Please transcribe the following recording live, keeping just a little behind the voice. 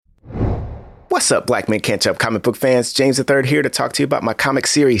What's up, Black Men Can't Jump comic book fans? James III here to talk to you about my comic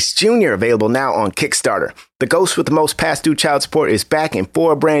series, Junior, available now on Kickstarter. The ghost with the most past due child support is back in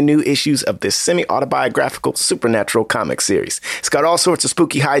 4 brand new issues of this semi-autobiographical supernatural comic series. It's got all sorts of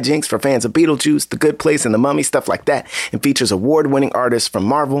spooky hijinks for fans of Beetlejuice, The Good Place, and The Mummy, stuff like that, and features award-winning artists from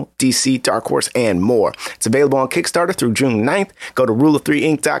Marvel, DC, Dark Horse, and more. It's available on Kickstarter through June 9th. Go to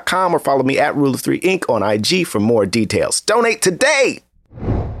rule3inc.com or follow me at rule3inc on IG for more details. Donate today!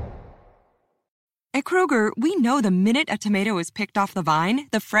 At Kroger, we know the minute a tomato is picked off the vine,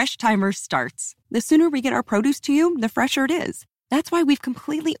 the fresh timer starts. The sooner we get our produce to you, the fresher it is. That's why we've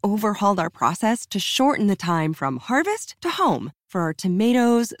completely overhauled our process to shorten the time from harvest to home for our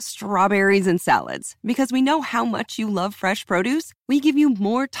tomatoes, strawberries, and salads. Because we know how much you love fresh produce, we give you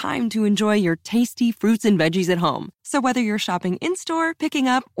more time to enjoy your tasty fruits and veggies at home. So whether you're shopping in-store, picking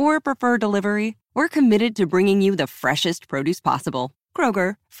up, or prefer delivery, we're committed to bringing you the freshest produce possible.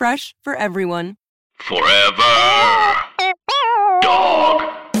 Kroger, fresh for everyone. Forever. Dog.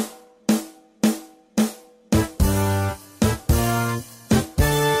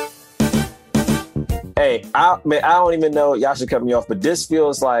 Hey, I don't even know. Y'all should cut me off, but this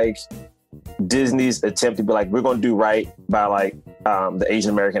feels like Disney's attempt to be like, we're going to do right by like the Asian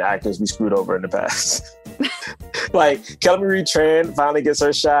American actors we screwed over in the past. Like Kelly Marie Tran finally gets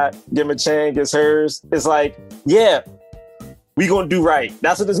her shot. Gemma Chan gets hers. It's like, yeah, we gonna do right.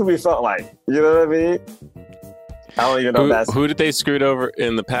 That's what this movie felt like. You know what I mean? I don't even know who did they screwed over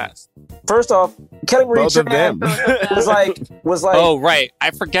in the past? First off, Kelly Marie Tran was like. Oh right,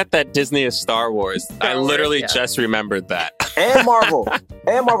 I forget that Disney is Star Wars. I literally just remembered that. And Marvel.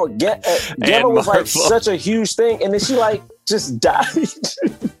 Gemma was like such a huge thing, and then she like just died.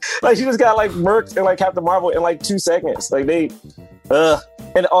 Like she just got like murked and like Captain Marvel in like 2 seconds. Like they.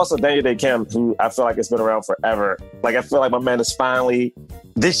 And also Daniel Day Kim, who I feel like it's been around forever. Like I feel like my man is finally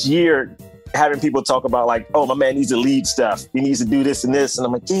this year having people talk about like, oh, my man needs to lead stuff. He needs to do this and this. And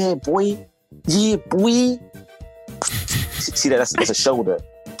I'm like, yeah, boy. See that? That's a shoulder.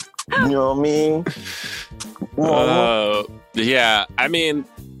 You know what I mean? Yeah. I mean,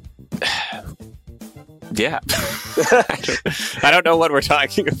 yeah. I don't know what we're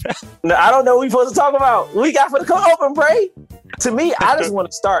talking about. No, I don't know what we're supposed to talk about. We got for the cold open, Bray. To me, I just want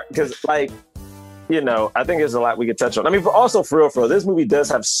to start because, like, you know, I think there's a lot we could touch on. I mean, but also for real, this movie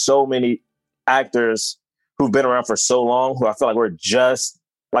does have so many actors who've been around for so long who I feel like we're just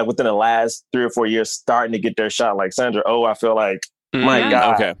like within the last 3 or 4 years starting to get their shot. Like Sandra Oh, I feel like, my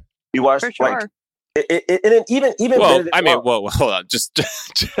God. Okay. You watched for sure. like it even well, I mean, whoa, hold on. Just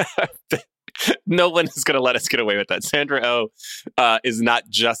no one is going to let us get away with that. Sandra Oh is not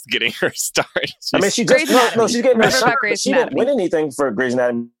just getting her start. I mean, she just she's getting her shot. She didn't win anything for Grey's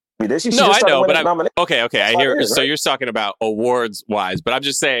Anatomy. She no, I know, but okay. I hear. Right? So you're talking about awards wise, but I'm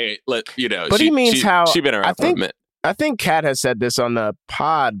just saying, but he means how she's been around for a minute. I think Kat has said this on the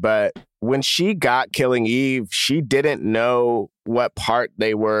pod, but when she got Killing Eve, she didn't know what part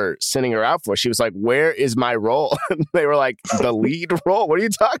they were sending her out for. She was like, "Where is my role?" They were like, "The lead role? What are you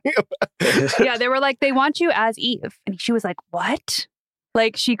talking about?" Yeah, they were like, "They want you as Eve," and she was like, "What?"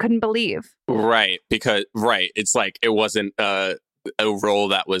 Like she couldn't believe. Right, because it's like it wasn't a role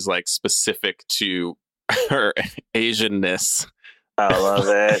that was like specific to her Asianness. I love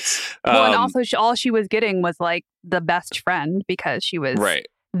it. Well, and also all she was getting was like the best friend because she was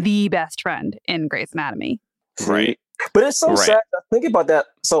the best friend in Grey's Anatomy. Right. But it's so sad. I think about that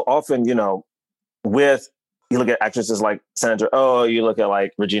so often, you know, with you look at actresses like Sandra Oh, you look at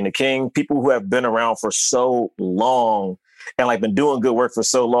like Regina King, people who have been around for so long and like been doing good work for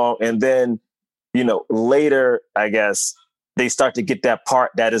so long. And then, you know, later, I guess, they start to get that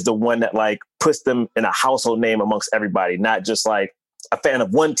part that is the one that like puts them in a household name amongst everybody, not just like a fan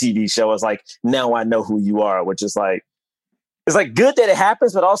of one TV show. It's like, now I know who you are, which is like, it's like good that it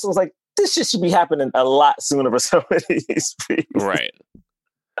happens, but also it's like, this shit should be happening a lot sooner for some of these people. Right.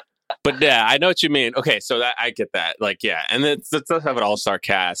 But yeah, I know what you mean. Okay, so that I get that. Like, yeah, and it does have an all-star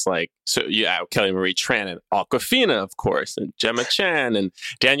cast. Like, so yeah, Kelly Marie Tran and Awkwafina, of course, and Gemma Chan and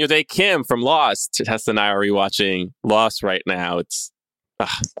Daniel Day Kim from Lost. Tessa and I are rewatching Lost right now. It's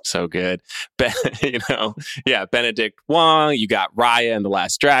so good. Benedict Wong. You got Raya and the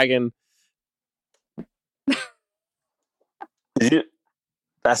Last Dragon.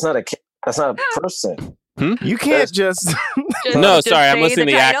 That's not a person. You can't just... No, sorry, I'm listening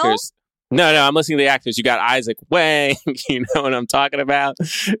to the actors. No, I'm listening to the actors. You got Isaac Wang, you know what I'm talking about.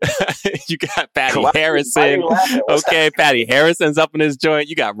 You got Patty Harrison. Okay, Patty Harrison's up in his joint.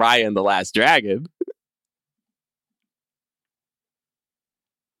 You got Raya and the Last Dragon.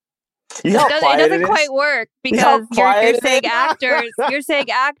 It doesn't quite work because you're saying actors. You're saying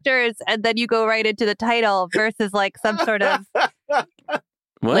actors, and then you go right into the title versus like some sort of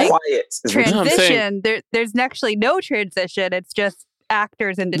like transition. There's actually no transition. It's just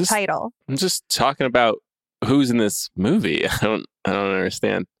actors into title. I'm just talking about who's in this movie. I don't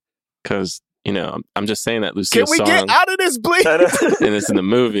understand because I'm just saying that Lucille Can we get out of this, please? And it's in the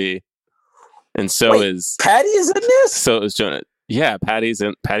movie, and so is Patty is in this. So is Jonah. Yeah, Patty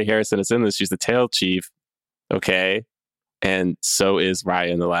Harrison is in this. She's the tail chief. Okay, and so is Raya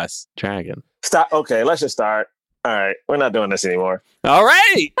in The Last Dragon. Stop. Okay, let's just start. All right, we're not doing this anymore. All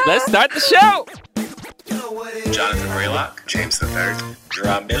right, let's start the show. Jonathan Braylock, James the Third,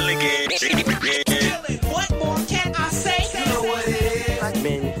 Drum Milligan. What more can I say? You know what it is. Black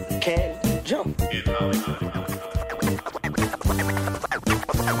men can't jump.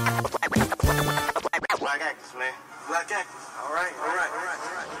 Black actors, man. Black actors. All right.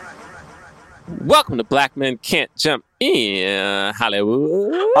 Welcome to Black Men Can't Jump in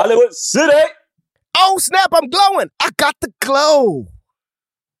Hollywood City. Oh, snap, I'm glowing. I got the glow.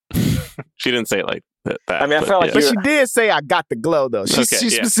 She didn't say it like that. I mean, I felt like But she did say I got the glow, though. She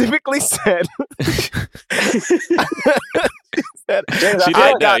specifically said. James, she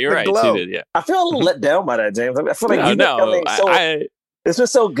did. No, you're right. Glow. She did, yeah. I feel a little let down by that, James. I feel like it's been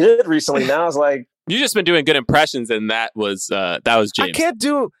so good recently. Now it's like you just been doing good impressions, and that was James. I can't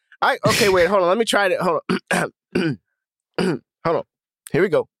do. Okay, wait, hold on. Let me try it. Hold on. Hold on. Here we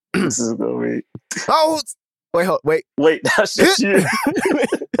go. This is gonna be. Oh, wait. That's just you.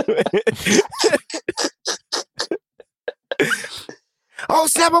 Oh,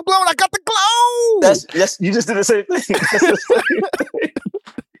 snap! I'm glowing. I got the glow. Yes. You just did the same thing.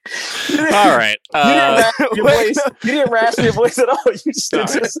 All right. You didn't rasp your voice at all. You just did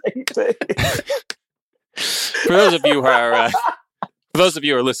the same thing. For those of you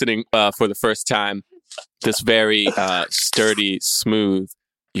who are listening for the first time, this very sturdy, smooth,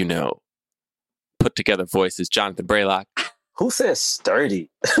 put together voice is Jonathan Braylock. Who says sturdy?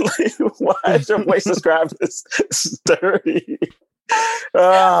 Why is your voice described as sturdy?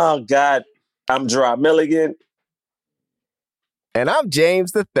 Oh God, I'm Drum Milligan, and I'm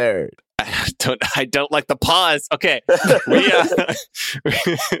James the Third. I don't like the pause. Okay, we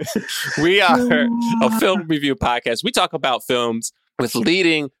are a film review podcast. We talk about films with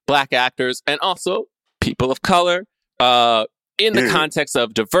leading Black actors and also people of color in the context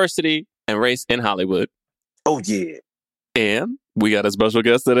of diversity and race in Hollywood. Oh yeah, and we got a special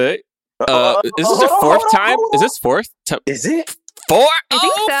guest today. Is this your fourth time? Is this fourth? Is it? I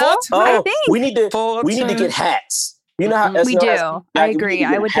think so. I think we need to get hats. You know how we do. I agree.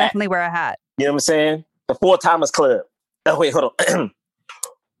 I would definitely wear a hat. You know what I'm saying? The Four Timers Club. Oh wait, hold on.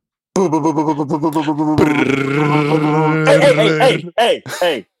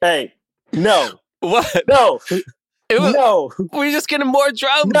 Hey! No. What? No. No. We're just getting more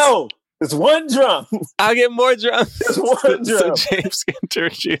drums. No. It's one drum. I'll get more drums. It's one drum. So James can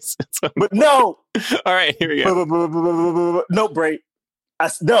introduce it. But no. All right, here we go. No break.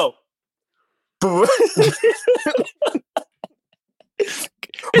 No.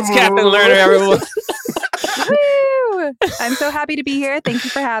 It's Captain Lerner, everyone. Woo! I'm so happy to be here. Thank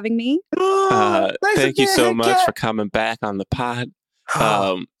you for having me. Thank you so much for coming back on the pod.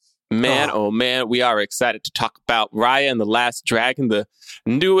 Man, we are excited to talk about Raya and the Last Dragon, the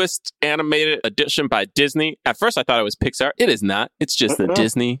newest animated edition by Disney. At first, I thought it was Pixar. It is not. It's just the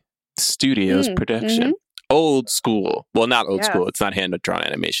Disney Studios production. Mm-hmm. Old school. Well, not old school. It's not hand-drawn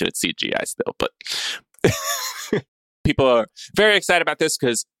animation. It's CGI still. But people are very excited about this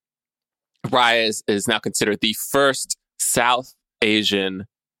because Raya is now considered the first Southeast Asian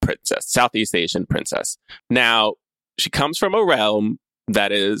princess. Now, she comes from a realm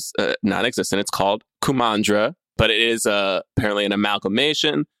that is non-existent. It's called Kumandra, but it is apparently an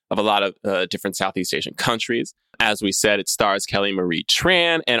amalgamation of a lot of different Southeast Asian countries. As we said, it stars Kelly Marie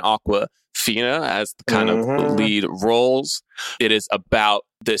Tran and Awkwafina as the kind of lead roles. It is about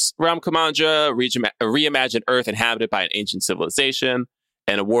this realm Kumandra, a reimagined Earth inhabited by an ancient civilization,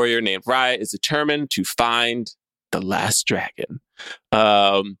 and a warrior named Raya is determined to find the last dragon.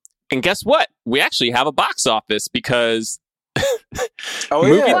 And guess what? We actually have a box office because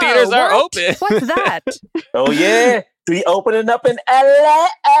movie theaters are open. What's that? Oh yeah, we opening up in LA.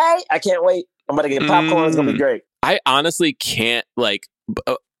 I can't wait. I'm about to get popcorn. It's gonna be great. I honestly can't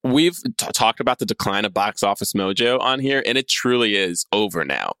we've talked about the decline of box office mojo on here, and it truly is over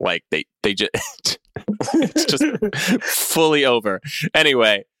now. Like they just it's just fully over.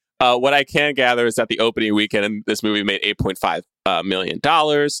 Anyway, what I can gather is that the opening weekend this movie made $8.5 million.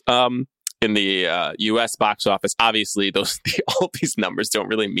 in the U.S. box office. Obviously, all these numbers don't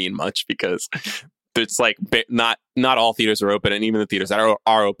really mean much because it's like not all theaters are open, and even the theaters that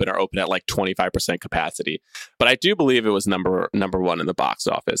are open at like 25% capacity. But I do believe it was number one in the box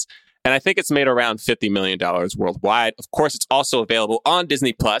office, and I think it's made around $50 million worldwide. Of course, it's also available on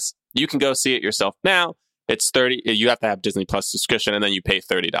Disney Plus. You can go see it yourself now. It's $30. You have to have Disney Plus subscription, and then you pay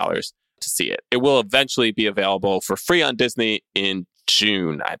 $30 to see it. It will eventually be available for free on Disney in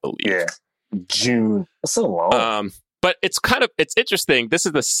June, I believe. Yeah, June. That's so long. But it's interesting. This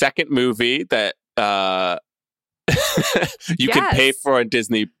is the second movie that you can pay for on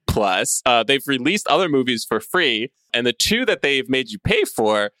Disney Plus. They've released other movies for free, and the two that they've made you pay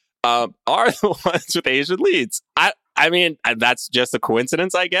for are the ones with Asian leads. I mean, that's just a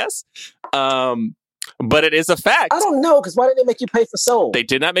coincidence, I guess. But it is a fact. I don't know, because why didn't they make you pay for Soul? They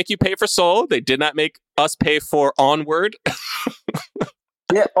did not make you pay for Soul. They did not make us pay for Onward.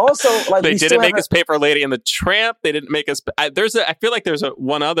 Yeah. Also, like they didn't make us pay for Lady and the Tramp. They didn't make us. I feel like there's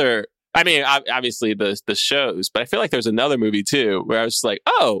one other. I mean, obviously the shows, but I feel like there's another movie too where I was just like,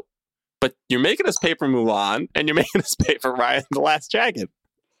 oh, but you're making us pay for Mulan and you're making us pay for Raya and the Last Dragon.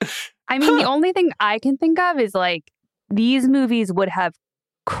 I mean, the only thing I can think of is like these movies would have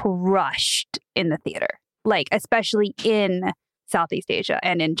crushed in the theater, like especially in Southeast Asia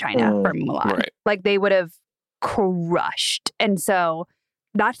and in China for Mulan. Right. Like they would have crushed. And so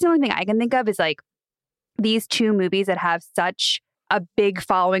that's the only thing I can think of is like these two movies that have such a big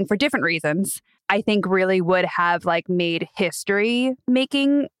following for different reasons, I think really would have like made history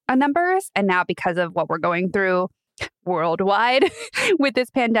making numbers. And now because of what we're going through worldwide with this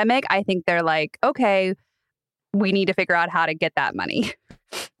pandemic, I think they're like, okay, we need to figure out how to get that money,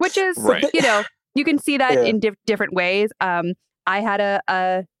 which is, you know, you can see that in different ways. I had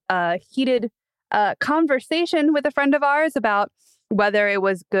a heated conversation with a friend of ours about whether it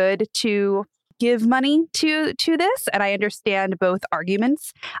was good to give money to this. And I understand both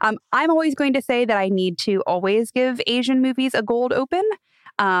arguments. I'm always going to say that I need to always give Asian movies a gold open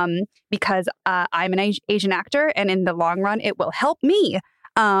because I'm an Asian actor. And in the long run, it will help me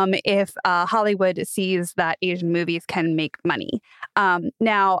if Hollywood sees that Asian movies can make money.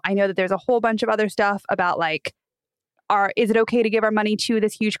 Now, I know that there's a whole bunch of other stuff about like, is it okay to give our money to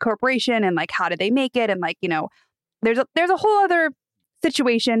this huge corporation? And like, how do they make it? And like, you know, there's a whole other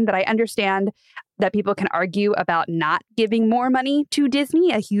situation that I understand that people can argue about not giving more money to Disney,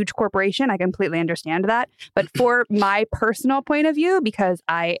 a huge corporation. I completely understand that. But for my personal point of view, because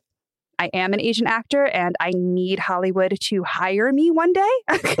I am an Asian actor and I need Hollywood to hire me one day,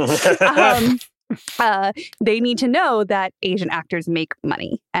 they need to know that Asian actors make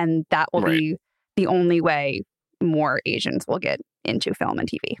money. And that will be the only way more Asians will get into film and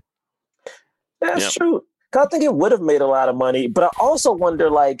TV. That's true. I think it would have made a lot of money, but I also wonder,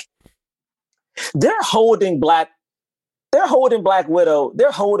 like, they're holding Black Widow,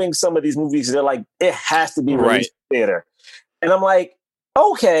 they're holding some of these movies. They're like, it has to be released in theater, and I'm like,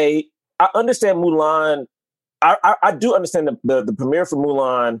 okay, I understand Mulan. I do understand the premiere for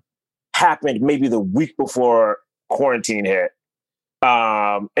Mulan happened maybe the week before quarantine hit,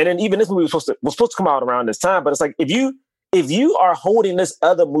 and then even this movie was supposed to come out around this time. But it's like if you are holding this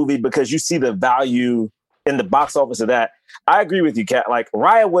other movie because you see the value in the box office of that, I agree with you, Kat. Like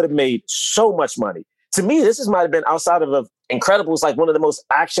Raya would have made so much money. To me, this might have been outside of Incredibles, like one of the most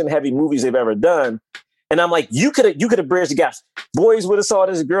action-heavy movies they've ever done. And I'm like, you could have bridged the gaps. Boys would have saw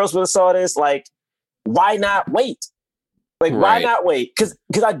this, girls would have saw this. Like, why not wait? Like, why not wait? Because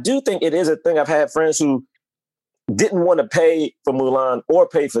I do think it is a thing. I've had friends who didn't want to pay for Mulan or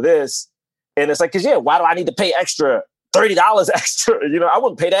pay for this, and it's like, why do I need to pay extra $30 extra? You know, I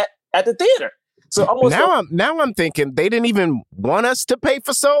wouldn't pay that at the theater. So now I'm thinking they didn't even want us to pay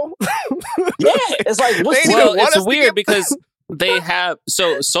for Soul. Yeah, it's like it's weird because they have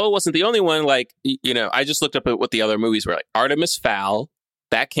Soul wasn't the only one. Like, you know, I just looked up at what the other movies were. Like Artemis Fowl,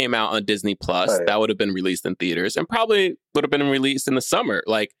 that came out on Disney Plus. That would have been released in theaters and probably would have been released in the summer.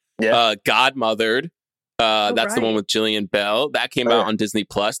 Like Godmothered, that's the one with Jillian Bell. That came out on Disney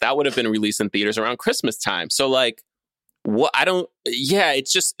Plus. That would have been released in theaters around Christmas time. So like,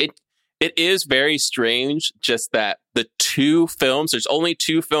 it's just It is very strange just that the two films, there's only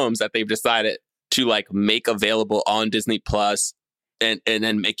two films that they've decided to like make available on Disney Plus and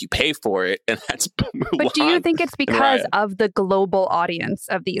then make you pay for it. And that's Mulan. But do you think it's because of the global audience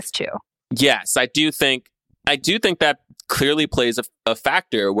of these two? Yes, I do think that clearly plays a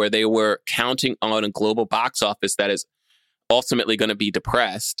factor where they were counting on a global box office that is ultimately going to be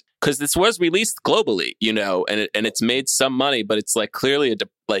depressed. because this was released globally, you know, and it's made some money, but it's like clearly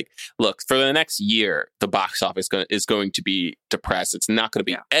look, for the next year, the box office is going to be depressed. It's not going to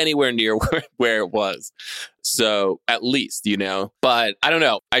be anywhere near where it was. So at least, you know, but I don't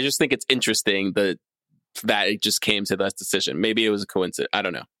know. I just think it's interesting that it just came to that decision. Maybe it was a coincidence. I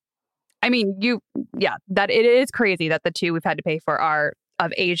don't know. I mean, that it is crazy that the two we've had to pay for are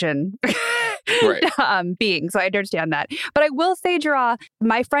of Asian beings. So I understand that. But I will say, Jara,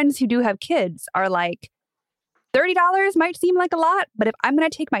 my friends who do have kids are like, $30 might seem like a lot, but if I'm going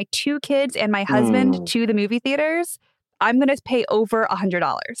to take my 2 kids and my husband to the movie theaters, I'm going to pay over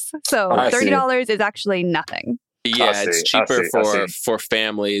 $100. So $30 is actually nothing. Yeah, it's cheaper for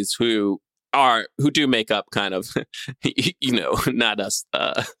families who do make up kind of, you know, not us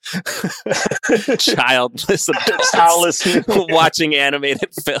childless adults watching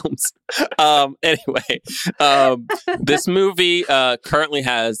animated films. Anyway, this movie currently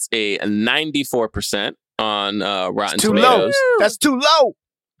has a 94% on Rotten Tomatoes. That's too low.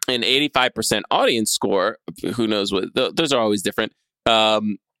 An 85% audience score. Who knows what? Those are always different.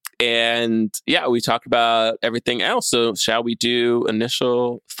 And yeah, we talked about everything else. So shall we do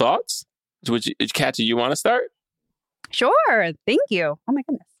initial thoughts? Kat, do you want to start? Sure. Thank you. Oh my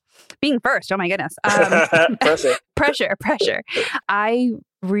goodness. Being first. Oh my goodness. Pressure. I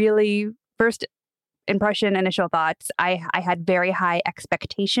really, first impression, initial thoughts, I had very high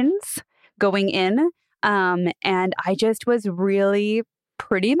expectations going in. And I just was really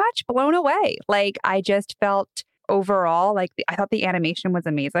pretty much blown away. Like, I just felt overall, like, I thought the animation was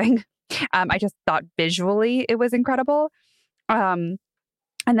amazing. I just thought visually it was incredible. And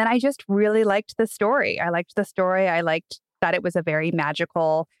then I just really liked the story. I liked that it was a very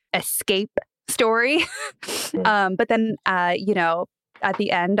magical escape story. But then, you know, at the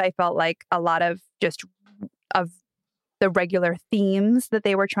end, I felt like a lot of the regular themes that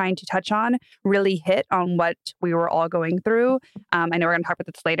they were trying to touch on really hit on what we were all going through. I know we're going to talk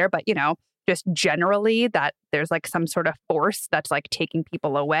about this later, but, you know, just generally that there's like some sort of force that's like taking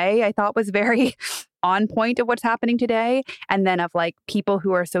people away, I thought was very on point of what's happening today. And then of like people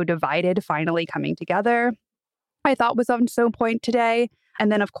who are so divided finally coming together, I thought was on so point today.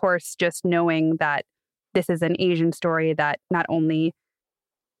 And then, of course, just knowing that this is an Asian story, that not only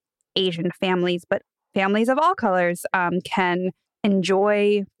Asian families, but families of all colors can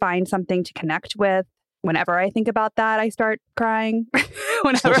enjoy, find something to connect with. Whenever I think about that, I start crying.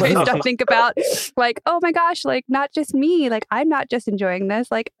 Whenever I think about like, oh my gosh, like not just me, like I'm not just enjoying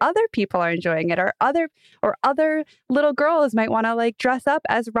this, like other people are enjoying it, or other little girls might want to like dress up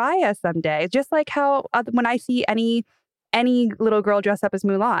as Raya someday. Just like how when I see any little girl dress up as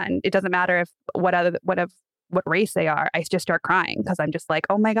Mulan, it doesn't matter if what race they are, I just start crying because I'm just like,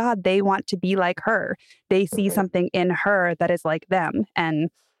 oh my God, they want to be like her. They see something in her that is like them. And,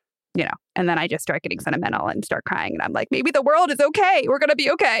 you know, and then I just start getting sentimental and start crying. And I'm like, maybe the world is okay. We're going to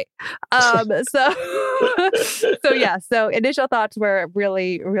be okay. So initial thoughts were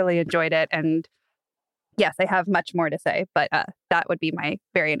really, really enjoyed it. And yes, I have much more to say, but that would be my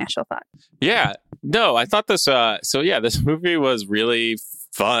very initial thought. Yeah, no, I thought this, this movie was really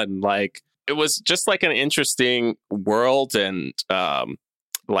fun. Like, it was just like an interesting world and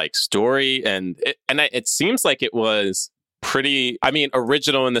like story, and it seems like it was pretty, I mean,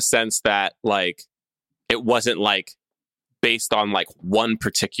 original in the sense that like it wasn't like based on like one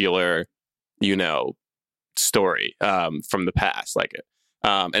particular, you know, story from the past, like it.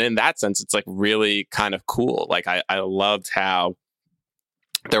 And in that sense, it's like really kind of cool. Like I loved how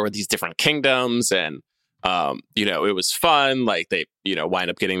there were these different kingdoms, and you know, it was fun. Like they, you know, wind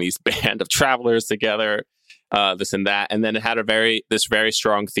up getting these band of travelers together, this and that. And then it had this very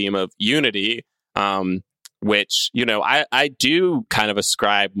strong theme of unity, which, you know, I do kind of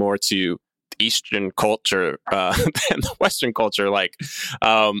ascribe more to Eastern culture than the Western culture. Like,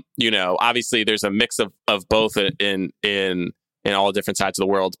 you know, obviously there's a mix of both in all different sides of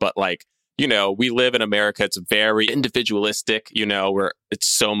the world. But like, you know, we live in America. It's very individualistic, you know, where it's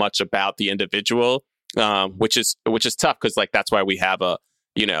so much about the individual. Which is tough because like that's why we have a,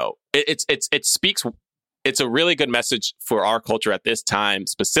 you know, it speaks, it's a really good message for our culture at this time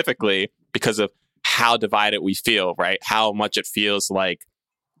specifically because of how divided we feel, right? How much it feels like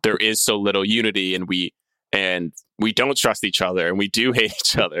there is so little unity, and we don't trust each other, and we do hate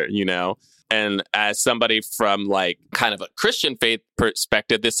each other, you know. And as somebody from like kind of a Christian faith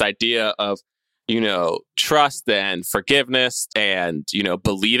perspective, this idea of, you know, trust and forgiveness and, you know,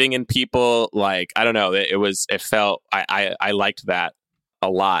 believing in people, like, I don't know, I liked that a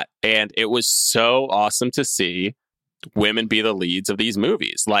lot. And it was so awesome to see women be the leads of these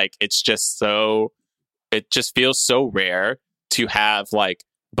movies. Like, it just feels so rare to have like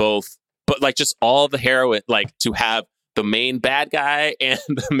both, but like just all the heroine, like to have the main bad guy and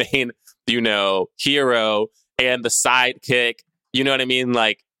the main, hero and the sidekick, you know what I mean?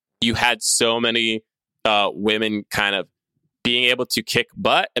 Like you had so many women kind of being able to kick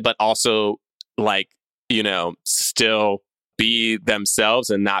butt, but also like, still be themselves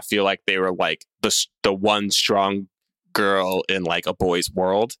and not feel like they were like the one strong girl in like a boy's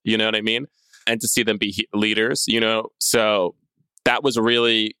world, you know what I mean? And to see them be leaders, so that was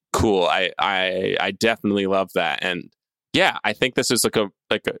really cool. I definitely love that. And yeah, I think this is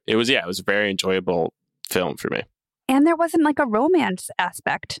it was a very enjoyable film for me. And there wasn't like a romance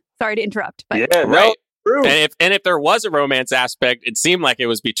aspect. Sorry to interrupt, but yeah, right. No, and if there was a romance aspect, it seemed like it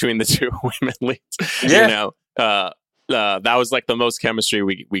was between the two women leads. Yeah. That was like the most chemistry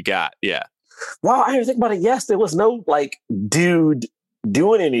we got. Yeah. Wow, I didn't think about it. Yes, there was no like dude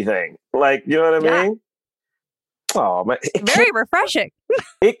doing anything. Like, you know what I mean? Oh man, very refreshing.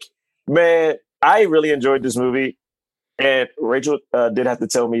 Man, I really enjoyed this movie, and Rachel did have to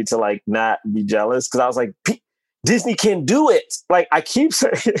tell me to like not be jealous because I was like, Disney can do it. Like I keep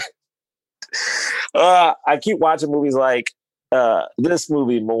saying, I keep watching movies like this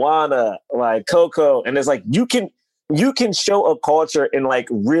movie, Moana, like Coco, and it's like you can show a culture and like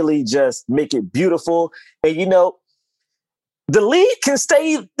really just make it beautiful, and the lead can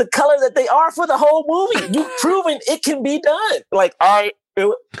stay the color that they are for the whole movie. You've proven it can be done. Like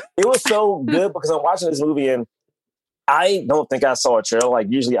it was so good because I'm watching this movie and I don't think I saw a trailer. Like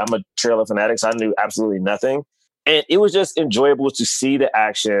usually I'm a trailer fanatic, so I knew absolutely nothing. And it was just enjoyable to see the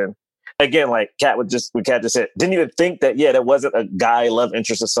action. Again, like Kat just said, didn't even think that, there wasn't a guy love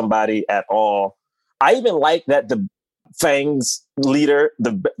interest of somebody at all. I even like that the Fang's leader,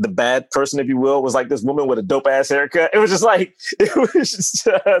 the bad person, if you will, was like this woman with a dope ass haircut. It was just like,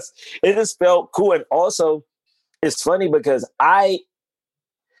 it just felt cool. And also it's funny because I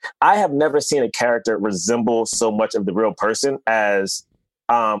have never seen a character resemble so much of the real person as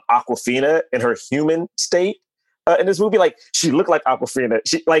Awkwafina in her human state. In this movie, like she looked like Awkwafina.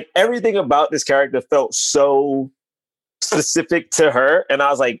 She like everything about this character felt so specific to her, and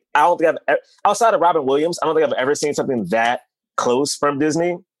I was like, I don't think outside of Robin Williams, I don't think I've ever seen something that close from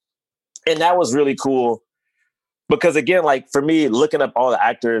Disney, and that was really cool. Because again, like for me, looking up all the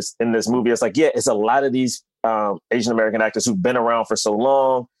actors in this movie, it's like, it's a lot of these Asian American actors who've been around for so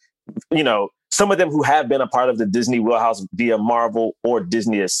long. Some of them who have been a part of the Disney wheelhouse via Marvel or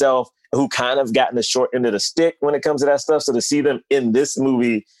Disney itself, who kind of gotten the short end of the stick when it comes to that stuff. So to see them in this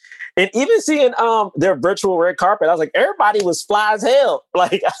movie and even seeing their virtual red carpet, I was like, everybody was fly as hell.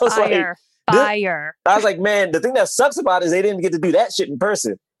 Like I was fire. I was like, man, the thing that sucks about it is they didn't get to do that shit in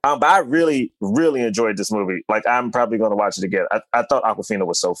person. But I really, really enjoyed this movie. Like I'm probably going to watch it again. I thought Awkwafina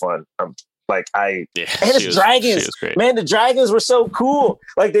was so fun. And it's dragons, man. The dragons were so cool.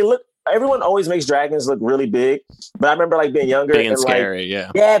 Like everyone always makes dragons look really big, but I remember like being younger and scary,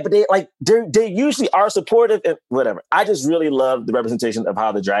 but they usually are supportive and whatever. I just really loved the representation of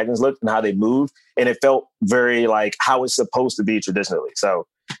how the dragons looked and how they moved, and it felt very like how it's supposed to be traditionally. So,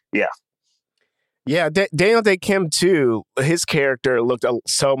 Daniel Day Kim too. His character looked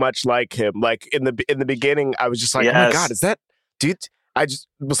so much like him. Like in the beginning, I was just like, oh my god, is that dude? I just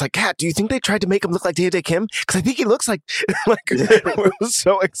was like, Kat, do you think they tried to make him look like Daniel Day Kim? Because I think he looks like I was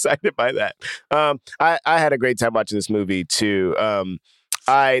so excited by that. I had a great time watching this movie too.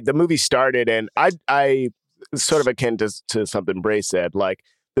 The movie started and I sort of akin to something Bray said. Like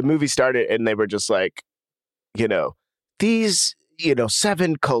the movie started and they were just like, these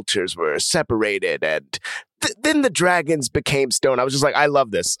 7 cultures were separated and then the dragons became stone. I was just like, I love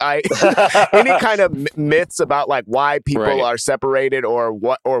this. Any kind of myths about like why people are separated or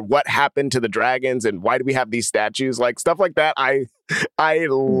what happened to the dragons and why do we have these statues, like stuff like that. I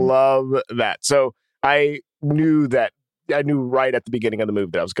love that. So I knew right at the beginning of the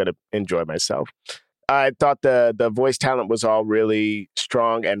movie that I was going to enjoy myself. I thought the voice talent was all really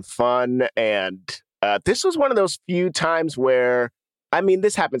strong and fun. And this was one of those few times where,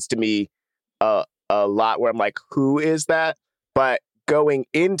 this happens to me a lot where I'm like, who is that? But going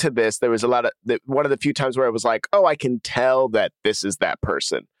into this, there was one of the few times where I was like, oh, I can tell that this is that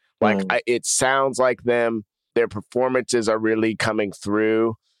person. Like it sounds like them. Their performances are really coming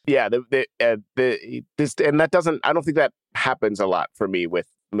through. Yeah, I don't think that happens a lot for me with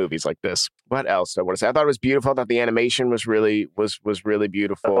movies like this. What else do I want to say? I thought it was beautiful. I thought the animation was really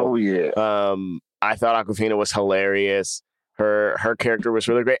beautiful. Oh yeah. I thought Awkwafina was hilarious. Her character was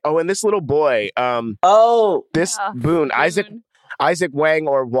really great. Oh, and this little boy. Boone. Isaac Wang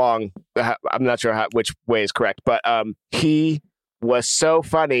or Wong. I'm not sure which way is correct, but he was so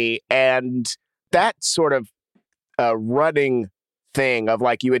funny, and that sort of running thing of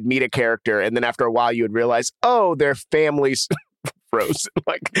like you would meet a character and then after a while you would realize, oh, their families frozen.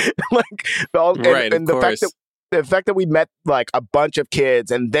 And the fact that we met like a bunch of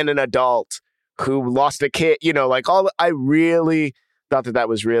kids and then an adult who lost a kid, you know, like I really thought that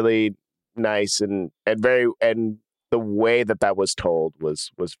was really nice and the way that was told was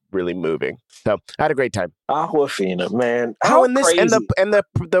really moving. So I had a great time. Awkwafina, man. How crazy. And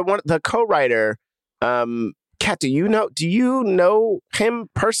the co-writer, Kat, do you know him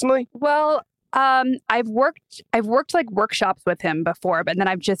personally? Well, I've worked like workshops with him before, but then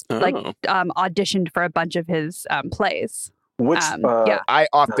I've just auditioned for a bunch of his plays. I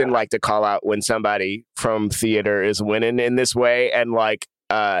often like to call out when somebody from theater is winning in this way, and like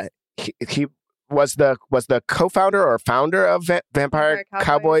he was the co-founder or founder of Vampire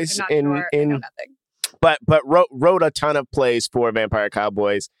Cowboys but wrote a ton of plays for Vampire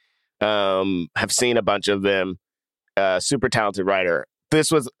Cowboys. Have seen a bunch of them. Super talented writer.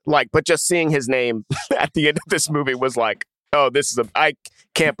 This was like, but just seeing his name at the end of this movie was like, oh, I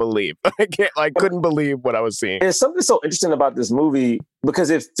can't believe. I couldn't believe what I was seeing. There's something so interesting about this movie because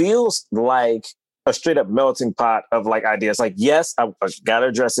it feels like a straight up melting pot of like ideas. Like, yes, I gotta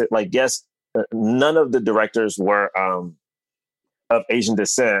address it. Like, yes, none of the directors were of Asian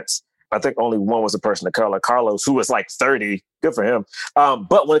descent. I think only one was a person of color, Carlos, who was like 30. Good for him.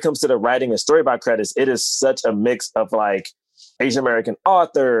 But when it comes to the writing and story by credits, it is such a mix of like Asian American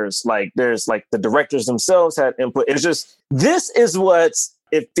authors. Like there's like the directors themselves had input. It's just, this is what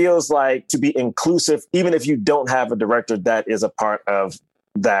it feels like to be inclusive, even if you don't have a director that is a part of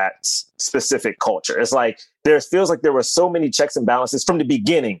that specific culture. It's like, feels like there were so many checks and balances from the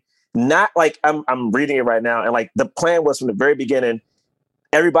beginning. Not like I'm reading it right now. And like the plan was from the very beginning,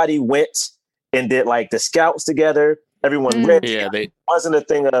 everybody went and did like the scouts together. Everyone read. Yeah, it wasn't a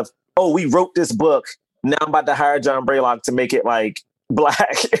thing of, oh, we wrote this book. Now I'm about to hire John Braylock to make it like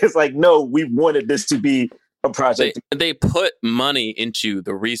black. It's like, no, we wanted this to be a project. They put money into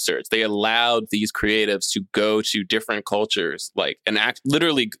the research. They allowed these creatives to go to different cultures, like and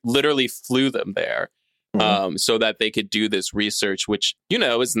literally flew them there. So that they could do this research, which, you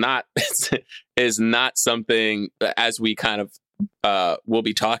know, is not something, as we kind of we'll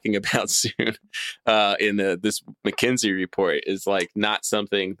be talking about soon in this McKinsey report, is like not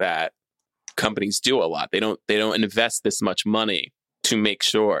something that companies do a lot. They don't invest this much money to make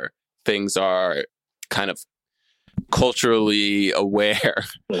sure things are kind of culturally aware,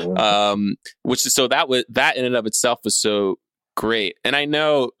 which is, so that in and of itself was so great. And I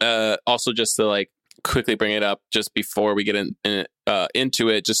know also, just to like quickly bring it up just before we get into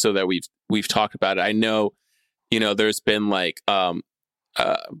it, just so that we've talked about it. I know, you know, there's been like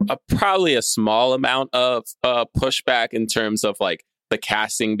probably a small amount of pushback in terms of like the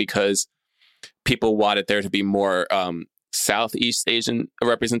casting, because people wanted there to be more Southeast Asian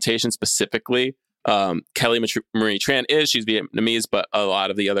representation specifically. Kelly Marie Tran she's Vietnamese, but a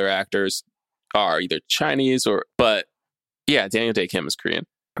lot of the other actors are either Chinese but yeah, Daniel Day Kim is Korean.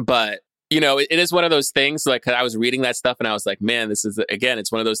 But you know, it is one of those things, like, I was reading that stuff and I was like, man, this is, again,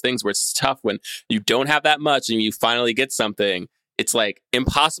 it's one of those things where it's tough when you don't have that much and you finally get something. It's like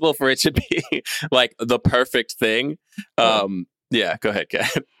impossible for it to be like the perfect thing. Yeah, go ahead,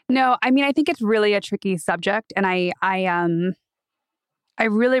 Kat. No, I mean, I think it's really a tricky subject, and I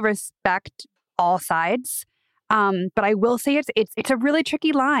really respect all sides. But I will say it's a really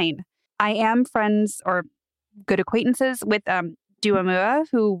tricky line. I am friends or good acquaintances with Duamua,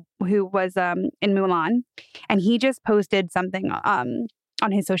 who was in Mulan, and he just posted something on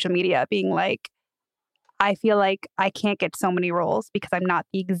his social media being like, I feel like I can't get so many roles because I'm not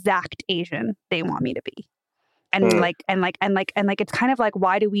the exact Asian they want me to be. And it's kind of like,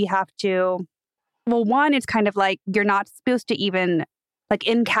 why do we have to? Well, one, it's kind of like, you're not supposed to even, like,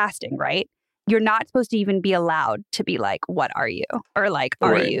 in casting, right? You're not supposed to even be allowed to be like, what are you? Or like,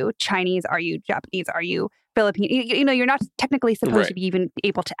 are you Chinese? Are you Japanese? Are you Filipino? You know, you're not technically supposed to be even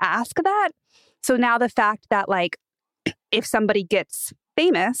able to ask that. So now the fact that, like, if somebody gets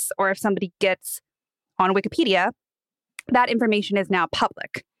famous or if somebody gets on Wikipedia, that information is now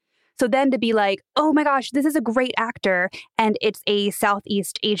public. So then to be like, oh my gosh, this is a great actor and it's a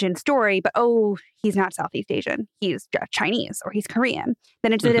Southeast Asian story, but oh, he's not Southeast Asian. He's Chinese or he's Korean.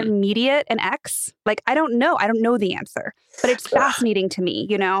 Then it's an immediate an X. Like, I don't know. I don't know the answer, but it's fascinating to me,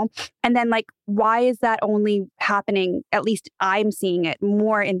 you know? And then, like, why is that only happening? At least I'm seeing it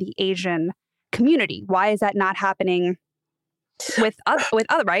more in the Asian community. Why is that not happening with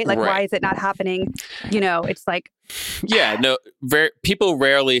other, right? Like, why is it not happening? You know, it's like, yeah, no, people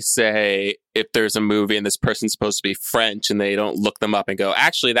rarely say if there's a movie and this person's supposed to be French and they don't look them up and go,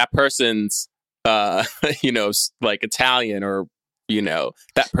 actually, that person's, you know, like Italian or,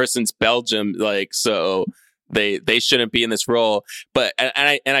 that person's Belgium, like, so they shouldn't be in this role. But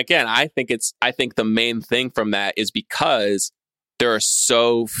and again, I think the main thing from that is because there are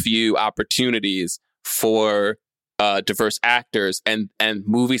so few opportunities for diverse actors, and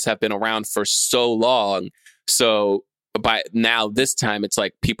movies have been around for so long. So by now, this time, it's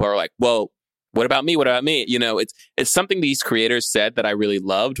like people are like, well, what about me? What about me? It's something these creators said that I really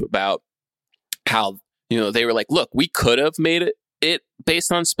loved about how, they were like, look, we could have made it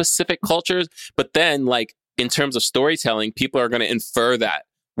based on specific cultures, but then, like, in terms of storytelling, people are going to infer that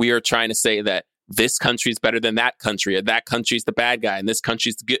we are trying to say that this country's better than that country, or that country's the bad guy and this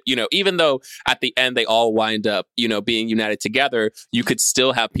country's the good, even though at the end they all wind up, being united together, you could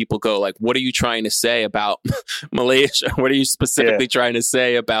still have people go like, what are you trying to say about Malaysia? What are you specifically trying to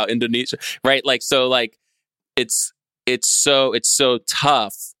say about Indonesia? Right? Like, so like, it's so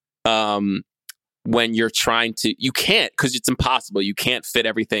tough when you're trying to, you can't, because it's impossible. You can't fit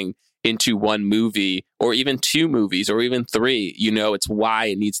everything into one movie, or even two movies, or even three. It's why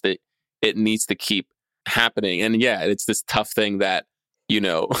it needs to keep happening. And yeah, it's this tough thing that,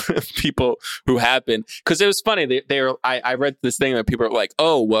 people who have been, because it was funny. I read this thing that people were like,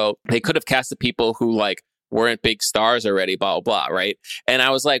 oh, well, they could have casted people who like weren't big stars already, blah, blah, blah. Right. And I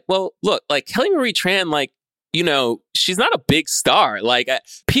was like, well, look, like Kelly Marie Tran, like, she's not a big star. Like,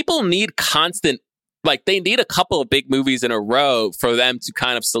 people need constant, like, they need a couple of big movies in a row for them to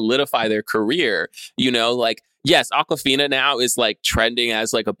kind of solidify their career. Like, yes, Awkwafina now is like trending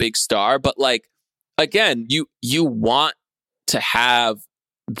as like a big star, but like, again, you want to have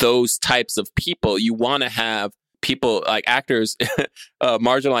those types of people. You want to have people like actors,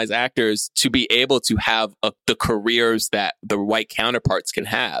 marginalized actors, to be able to have the careers that the white counterparts can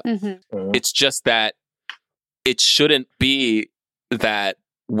have. Mm-hmm. It's just that it shouldn't be that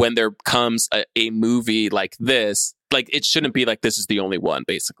when there comes a movie like this, like, it shouldn't be like this is the only one,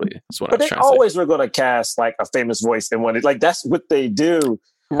 basically. That's what I'm trying to say. But they always were going to cast like a famous voice in one. Like, that's what they do.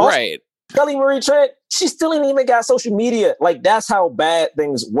 Right. Also, Kelly Marie Tran, she still ain't even got social media. Like, that's how bad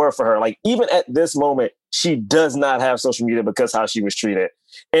things were for her. Like, even at this moment, she does not have social media because how she was treated.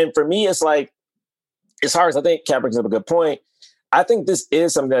 And for me, it's like, as far as I think Cap brings up a good point, I think this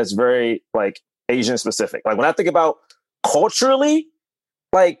is something that's very like Asian specific. Like, when I think about culturally,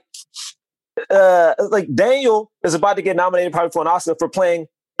 like Daniel is about to get nominated probably for an Oscar for playing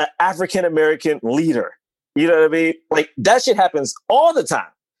an African-American leader. You know what I mean? Like, that shit happens all the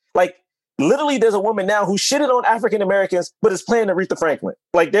time. Like, literally, there's a woman now who shitted on African-Americans, but is playing Aretha Franklin.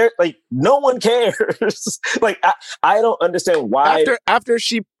 Like, they're like, no one cares. Like, I don't understand why. After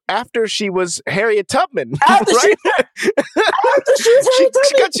she was Harriet Tubman. After right? After she was Harriet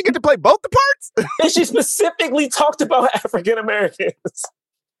Tubman. She get to play both the parts? And she specifically talked about African-Americans.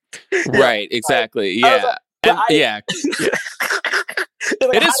 Right, exactly. Yeah. Yeah.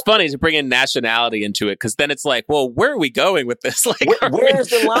 Like, it is funny to bring in nationality into it, because then it's like, well, where are we going with this? Like, where's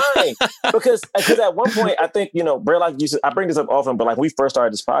the line? Because at one point, I think, Brett, like I bring this up often, but like we first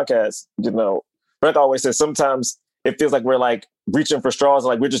started this podcast, Brett always says sometimes it feels like we're like reaching for straws,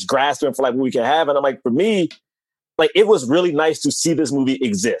 like we're just grasping for like what we can have. And I'm like, for me, like, it was really nice to see this movie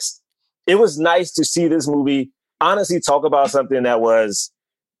exist. It was nice to see this movie honestly talk about something that was,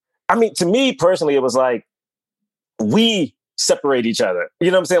 I mean, to me personally, it was like, we separate each other.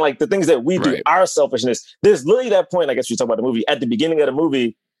 You know what I'm saying? Like, the things that we do, our selfishness. There's literally that point, I guess we talk about the movie, at the beginning of the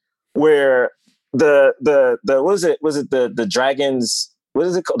movie, where the what was it? Was it the dragons? What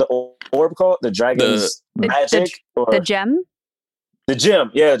is it called? The orb called? The dragons magic? The gem? The gem.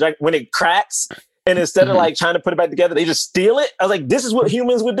 Yeah. When it cracks, and instead of like trying to put it back together, they just steal it. I was like, this is what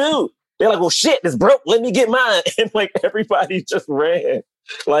humans would do. They're like, well, shit, this broke. Let me get mine. And like, everybody just ran.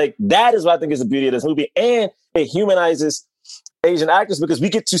 Like, that is what I think is the beauty of this movie. And it humanizes Asian actors because we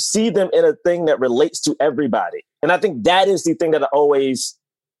get to see them in a thing that relates to everybody. And I think that is the thing that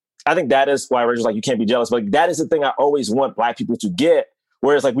I think that is why Rachel's like, you can't be jealous. But like, that is the thing I always want Black people to get.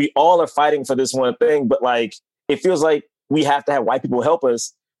 Whereas like, we all are fighting for this one thing, but like, it feels like we have to have white people help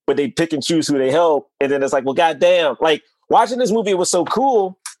us, but they pick and choose who they help. And then it's like, well, goddamn, like, watching this movie was so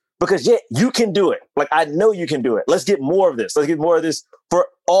cool because you can do it. Like, I know you can do it. Let's get more of this. Let's get more of this for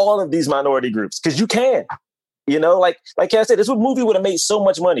all of these minority groups, because you can. Like I said, this movie would have made so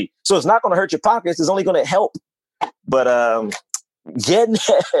much money. So it's not going to hurt your pockets. It's only going to help. But they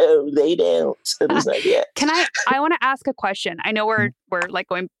don't. At least not yet. I want to ask a question. I know we're like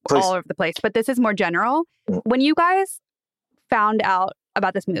going all over the place, but this is more general. When you guys found out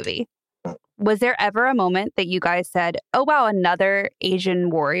about this movie, was there ever a moment that you guys said, oh, wow, another Asian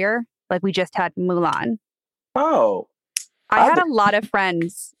warrior? Like, we just had Mulan. Oh. I had a lot of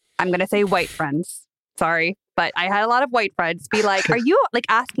friends. I'm going to say white friends. Sorry. But I had a lot of white friends be like, "Are you like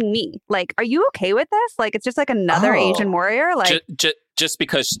asking me? Like, are you okay with this? Like, it's just like another Asian warrior." Like, just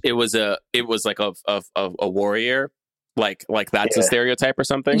because it was like a warrior, like that's a stereotype or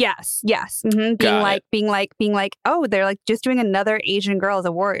something. Yes. Mm-hmm. Being like, oh, they're like just doing another Asian girl as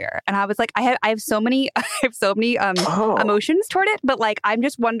a warrior, and I was like, I have so many emotions toward it, but like, I'm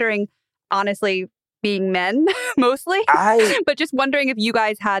just wondering, honestly, being men mostly, but just wondering if you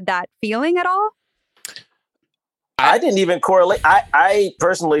guys had that feeling at all. I didn't even correlate. I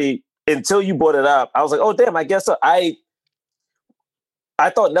personally, until you brought it up, I was like, oh, damn, I guess so. I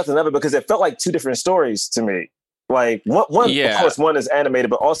thought nothing of it because it felt like two different stories to me. Like one, of course, one is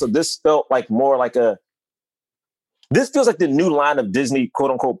animated, but also this felt like more like this feels like the new line of Disney quote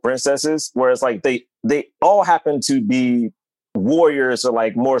unquote princesses, where it's like they all happen to be warriors or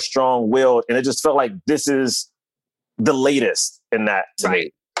like more strong willed. And it just felt like this is the latest in that to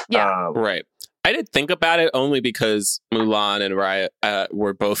me. Yeah. Right. I did think about it only because Mulan and Raya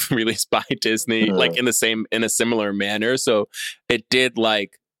were both released by Disney, like in a similar manner. So it did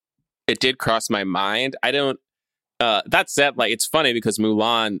cross my mind. I don't. That said, like it's funny because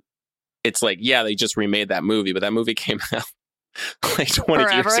Mulan, it's like they just remade that movie, but that movie came out like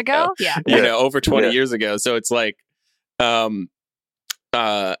 20 years ago. Yeah, over 20 years ago. So it's like, again,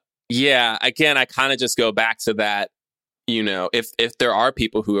 I kind of just go back to that. If there are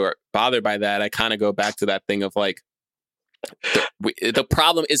people who are bothered by that, I kind of go back to that thing of like, the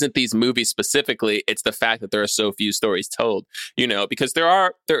problem isn't these movies specifically, it's the fact that there are so few stories told, because there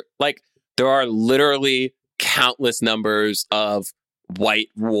are literally countless numbers of white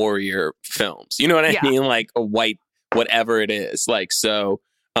warrior films. You know what I mean? Like a white, whatever it is. Like, so,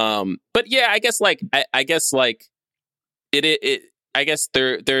 but yeah, I guess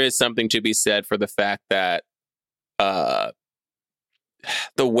there is something to be said for the fact that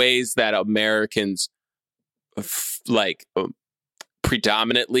the ways that Americans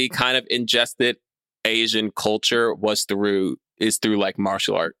predominantly kind of ingested Asian culture is through like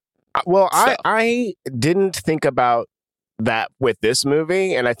martial art. Well, I didn't think about that with this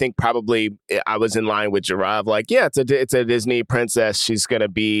movie, and I think probably I was in line with Jarav. Like, yeah, it's a Disney princess. She's gonna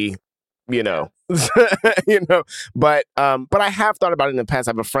be, but I have thought about it in the past. I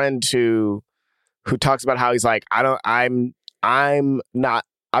have a friend who talks about how he's like, I don't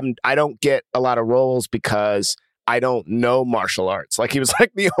get a lot of roles because I don't know martial arts. Like he was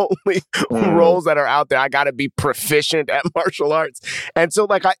like the only roles that are out there. I got to be proficient at martial arts. And so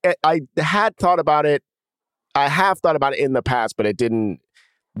like I had thought about it. I have thought about it in the past, but it didn't,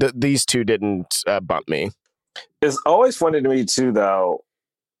 these two didn't bump me. It's always funny to me too, though.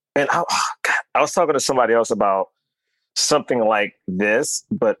 And I was talking to somebody else about something like this,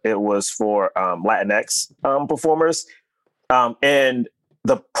 but it was for Latinx performers. And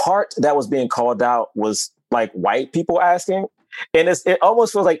the part that was being called out was like white people asking. And it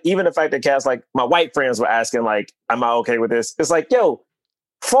almost feels like even the fact that cast, like my white friends were asking, like, am I okay with this? It's like, yo,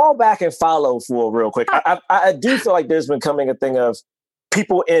 fall back and follow for real quick. I do feel like there's been coming a thing of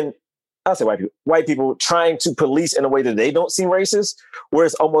people I'll say white people trying to police in a way that they don't seem racist, where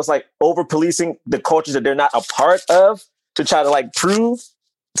it's almost like over policing the cultures that they're not a part of to try to like prove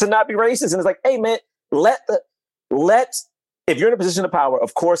to not be racist. And it's like, hey man, if you're in a position of power,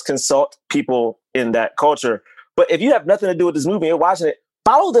 of course, consult people in that culture. But if you have nothing to do with this movie and you're watching it,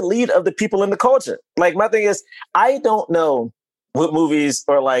 follow the lead of the people in the culture. Like my thing is, I don't know what movies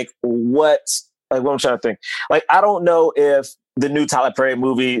or what I'm trying to think. Like, I don't know if the new Tyler Perry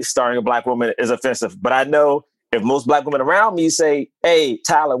movie starring a black woman is offensive, but I know if most black women around me say, hey,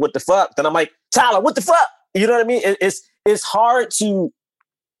 Tyler, what the fuck? Then I'm like, Tyler, what the fuck? You know what I mean? It's hard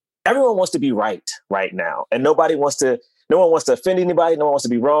everyone wants to be right now. And no one wants to offend anybody. No one wants to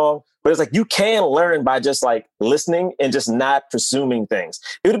be wrong. But it's like, you can learn by just like listening and just not presuming things.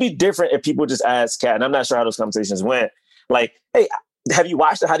 It would be different if people just asked Kat, and I'm not sure how those conversations went. Like, hey, have you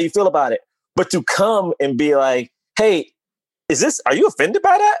watched it? How do you feel about it? But to come and be like, hey, are you offended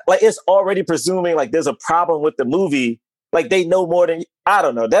by that? Like, it's already presuming like there's a problem with the movie. Like they know more than, I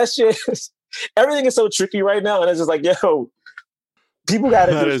don't know. That shit, everything is so tricky right now. And it's just like, yo, people got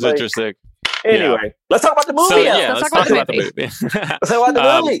to. That is like, interesting. Anyway, let's talk about the movie. So, yeah, let's talk about the movie. Let's talk about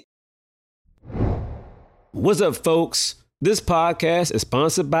the movie. What's up, folks? This podcast is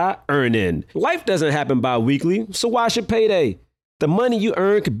sponsored by Earnin. Life doesn't happen bi-weekly, so why should payday? The money you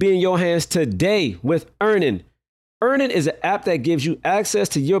earn could be in your hands today with Earnin. Earnin is an app that gives you access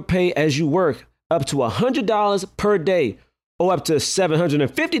to your pay as you work, up to $100 per day, or up to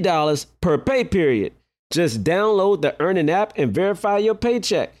 $750 per pay period. Just download the Earnin app and verify your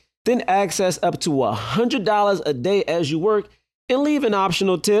paycheck. Then access up to $100 a day as you work and leave an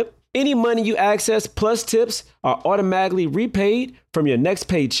optional tip. Any money you access plus tips are automatically repaid from your next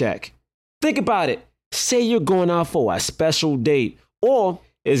paycheck. Think about it. Say you're going out for a special date, or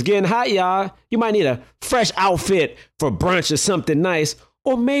it's getting hot, y'all. You might need a fresh outfit for brunch or something nice,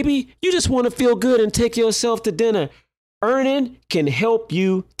 or maybe you just want to feel good and take yourself to dinner. Earnin can help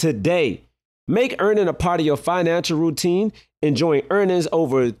you today. Make Earnin a part of your financial routine. Enjoying Earnin's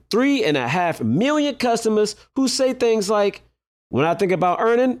over 3.5 million customers who say things like, when I think about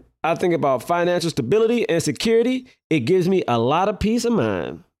Earnin, I think about financial stability and security. It gives me a lot of peace of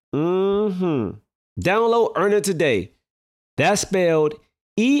mind. Download Earnin today. That's spelled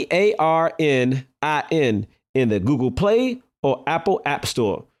EARNIN in the Google Play or Apple App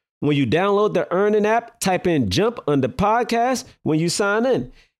Store. When you download the Earnin app, type in Jump Under Podcast when you sign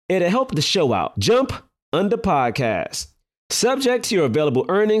in. It'll help the show out. Jump Under Podcast. Subject to your available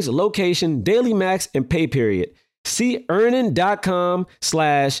earnings, location, daily max, and pay period. See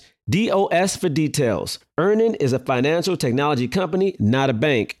earnin.com/DOS for details. Earnin is a financial technology company, not a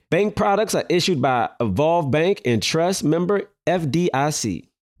bank. Bank products are issued by Evolve Bank and Trust, member FDIC.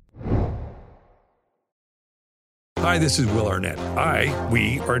 Hi, this is Will Arnett.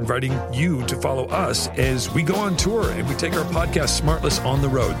 We are inviting you to follow us as we go on tour and we take our podcast Smartless on the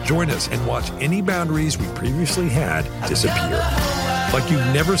road. Join us and watch any boundaries we previously had disappear. Like you've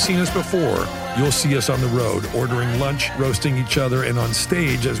never seen us before, you'll see us on the road, ordering lunch, roasting each other, and on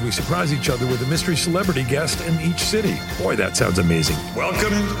stage as we surprise each other with a mystery celebrity guest in each city. Boy, that sounds amazing.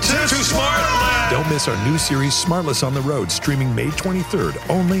 Welcome to Smartless! Don't miss our new series, Smartless on the Road, streaming May 23rd,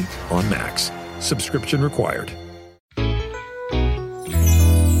 only on Max. Subscription required.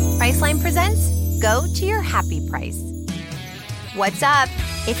 Priceline presents Go to Your Happy Price. What's up?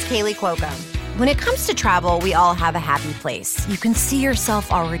 It's Kaylee Cuoco. When it comes to travel, we all have a happy place. You can see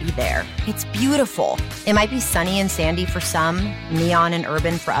yourself already there. It's beautiful. It might be sunny and sandy for some, neon and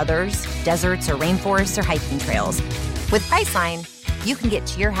urban for others, deserts or rainforests or hiking trails. With Priceline, you can get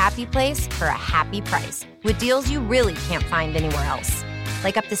to your happy place for a happy price with deals you really can't find anywhere else.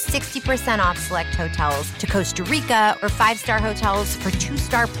 Like up to 60% off select hotels to Costa Rica or 5-star hotels for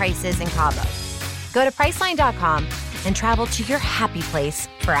 2-star prices in Cabo. Go to Priceline.com and travel to your happy place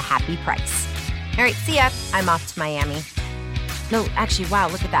for a happy price. All right, see ya. I'm off to Miami. No, actually, wow,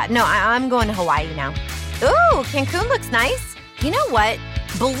 look at that. No, I'm going to Hawaii now. Ooh, Cancun looks nice. You know what?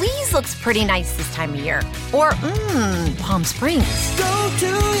 Belize looks pretty nice this time of year. Or, Palm Springs. Go to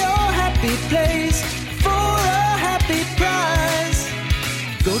your happy place for a happy price.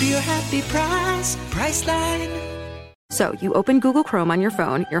 Go to your happy price, Priceline. So you open Google Chrome on your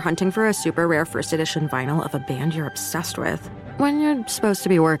phone, you're hunting for a super rare first edition vinyl of a band you're obsessed with, when you're supposed to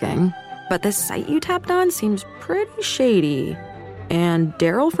be working. But this site you tapped on seems pretty shady. And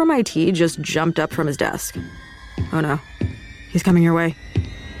Daryl from IT just jumped up from his desk. Oh no, he's coming your way.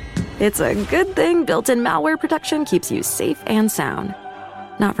 It's a good thing built-in malware protection keeps you safe and sound.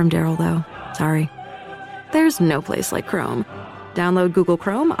 Not from Daryl, though. Sorry. There's no place like Chrome. Download Google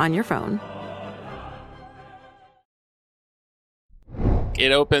Chrome on your phone.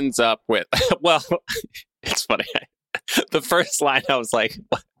 It opens up with, well, it's funny. The first line, I was like,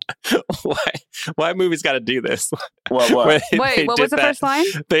 why movies got to do this? What? Wait, what was the first line?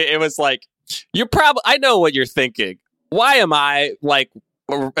 It was like, I know what you're thinking. Why am I like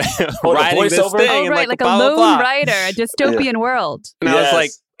writing this thing? Oh, right, like a lone writer, a dystopian world. And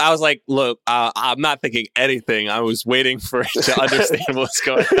I was like, look, I'm not thinking anything. I was waiting for it to understand what's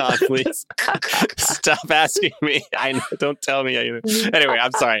going on. Please stop asking me. Don't tell me. Anyway,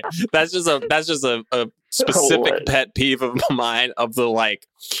 I'm sorry. That's just a specific pet peeve of mine. Of the like,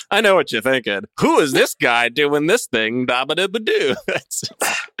 I know what you're thinking. Who is this guy doing this thing? Da-ba-da-ba-doo. Yes.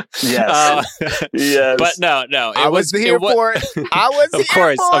 Yes. But no. I was here for it. Of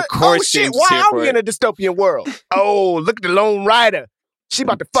course. Oh shit! Why are we in a dystopian world? Oh, look at the Lone Rider. She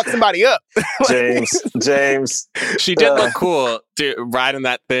about to fuck somebody up. James. She did look cool riding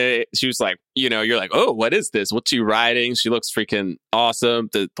that thing. She was like, you're like, oh, what is this? What's she riding? She looks freaking awesome.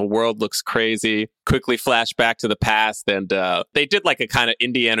 The world looks crazy. Quickly flash back to the past. And they did like a kind of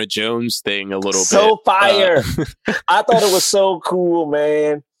Indiana Jones thing a little bit. So fire. I thought it was so cool,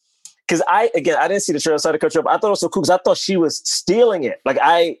 man. Because I didn't see the trailer, so I had to catch up. I thought it was so cool because I thought she was stealing it. Like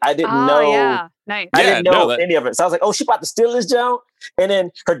I didn't know. Yeah, nice. I didn't know any of it. So I was like, oh, she about to steal this junk. And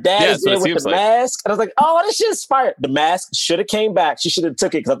then her dad is there with the mask. And I was like, oh, this shit's fire. The mask should have came back. She should have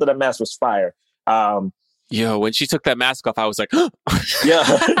took it because I thought that mask was fire. When she took that mask off, I was like, yeah.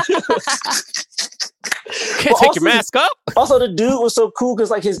 Can't take your mask off. Also, the dude was so cool because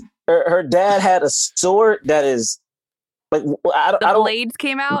like her dad had a sword that is Like the blades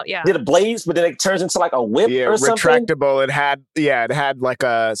came out. Yeah, did the blades, but then it turns into like a whip or something. Retractable. It had like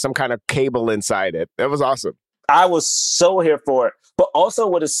some kind of cable inside it. That was awesome. I was so here for it. But also,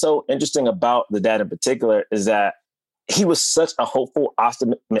 what is so interesting about the dad in particular is that he was such a hopeful,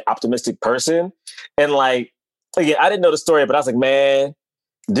 optimistic person, and like again, I didn't know the story, but I was like, man,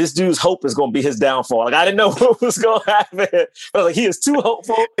 this dude's hope is going to be his downfall. Like, I didn't know what was going to happen. But I was like, he is too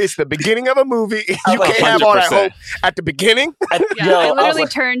hopeful. It's the beginning of a movie. You can't have all that hope at the beginning. I literally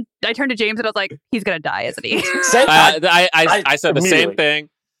turned to James and I was like, he's going to die, isn't he? I said the same thing.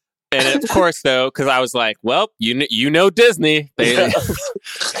 And of course, though, because I was like, well, you know Disney. They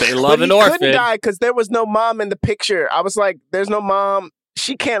love an orphan. He couldn't die because there was no mom in the picture. I was like, there's no mom.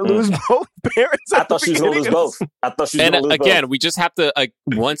 She can't lose both parents. I thought she was going to lose both. And again, we just have to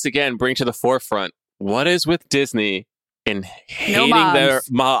once again bring to the forefront what is with Disney and hating their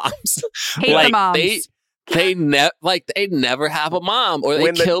moms. Hate the moms. They never have a mom, or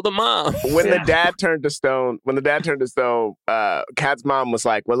they kill the mom. When the dad turned to stone, Kat's mom was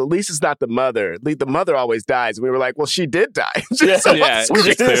like, "Well, at least it's not the mother. At least the mother always dies." And we were like, "Well, she did die." She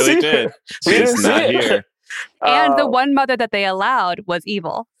clearly did. She's not here. And the one mother that they allowed was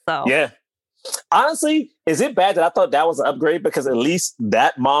evil. So yeah. Honestly, is it bad that I thought that was an upgrade because at least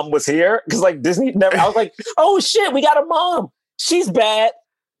that mom was here? Because like Disney never. I was like, oh shit, we got a mom. She's bad,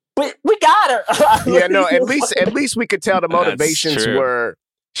 but we got her. Yeah, no. At least we could tell the motivations were.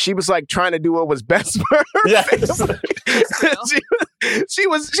 She was like trying to do what was best for her. Yeah. she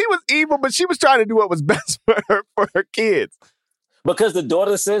was evil, but she was trying to do what was best for her kids. Because the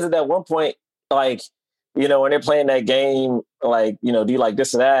daughter says at one point, like, you know, when they're playing that game, like, you know, do you like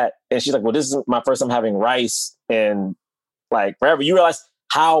this or that? And she's like, well, this is my first time having rice and like forever. You realize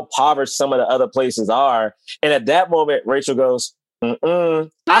how impoverished some of the other places are. And at that moment, Rachel goes, I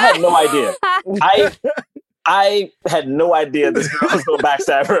had no idea. I had no idea this girl was going to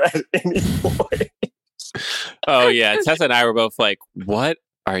backstab her at any point. Oh, yeah. Tessa and I were both like, what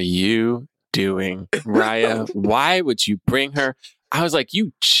are you doing, Raya? Why would you bring her? I was like,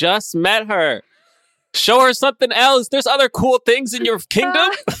 you just met her. Show her something else. There's other cool things in your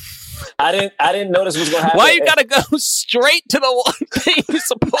kingdom. I didn't know this was going to happen. Why you gotta go straight to the one thing you're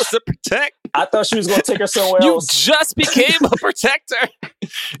supposed to protect? I thought she was going to take her somewhere else. You just became a protector.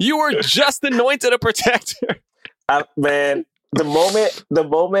 You were just anointed a protector. Man, the moment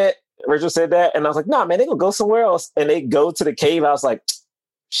Rachel said that, and I was like, nah, man, they gonna go somewhere else. And they go to the cave. I was like,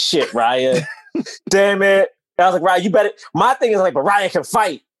 shit, Raya. Damn it. And I was like, Raya, you better. My thing is like, but Raya can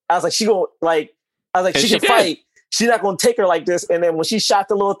fight. I was like, she can fight. She's not going to take her like this. And then when she shot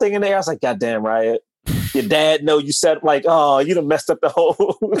the little thing in there, I was like, God damn, Raya. Your dad know you said like, oh, you done messed up the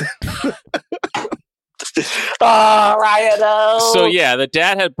whole. Oh, Raya, no. So yeah, the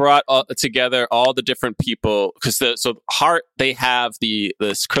dad had brought together all the different people because Heart, they have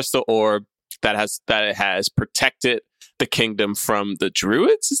this crystal orb that has protected the kingdom from the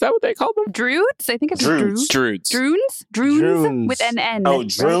Druids. Is that what they call them? Druids? I think it's Druids. Druids with an N. Oh,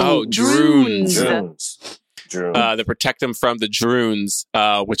 Druids. They protect them from the Druids,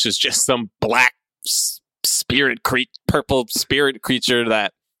 which is just some black purple spirit creature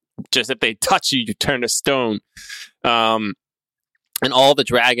that just if they touch you turn to stone. And all the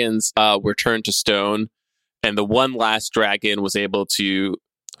dragons were turned to stone. And the one last dragon was able to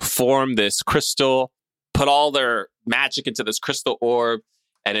form this crystal, put all their magic into this crystal orb,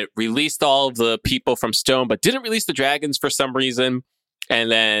 and it released all of the people from stone, but didn't release the dragons for some reason. And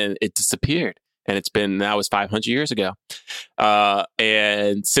then it disappeared. And that was 500 years ago.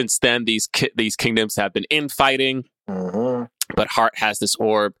 And since then, these kingdoms have been infighting, but Heart has this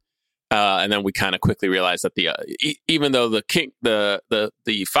orb. And then we kind of quickly realized that even though the king, the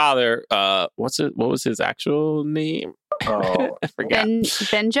father, what was his actual name? Oh, I forgot.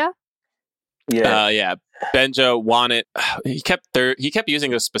 Benja? Yeah. Benja wanted. He kept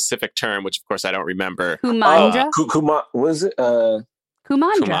using a specific term, which of course I don't remember. Kumandra. Was it? Kumandra.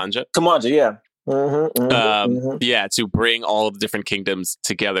 Yeah. Yeah, to bring all of the different kingdoms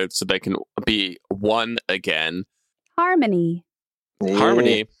together so they can be one again. Harmony. Yeah.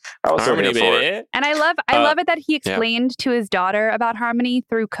 Harmony, baby. And I love it that he explained to his daughter about harmony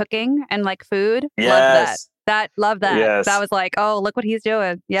through cooking and like food. Yes. Love that. Yes. That was like, oh, look what he's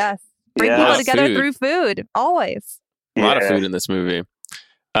doing. Yes. Bring people together through food. Always. A lot of food in this movie.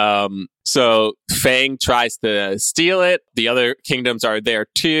 So Fang tries to steal it. The other kingdoms are there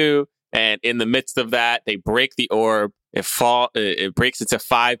too. And in the midst of that, they break the orb. It breaks into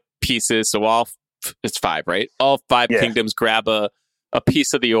 5 pieces. So it's 5, right? All 5 kingdoms grab a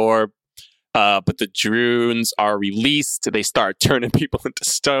piece of the orb. But the Druids are released. They start turning people into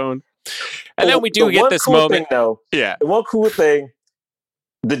stone. And then we do get this moment. The one cool thing,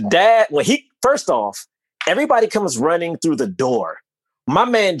 the dad, first off, everybody comes running through the door. My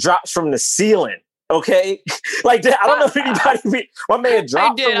man drops from the ceiling. Okay, like I don't know if anybody. My man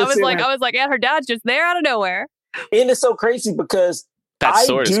dropped. I did. From the ceiling. I was like, and her dad's just there out of nowhere. And it's so crazy because I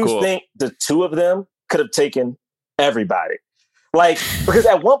do think the two of them could have taken everybody. Like, because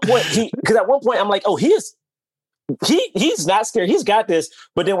at one point I'm like, oh, he's not scared. He's got this.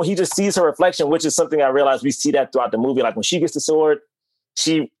 But then when he just sees her reflection, which is something I realized we see that throughout the movie. Like when she gets the sword,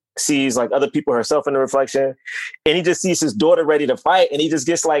 she sees like other people, herself in the reflection, and he just sees his daughter ready to fight, and he just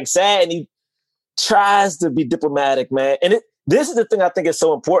gets like sad, and he tries to be diplomatic, man. And this is the thing I think is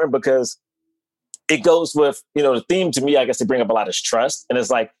so important because it goes with, the theme to me, I guess they bring up a lot is trust. And it's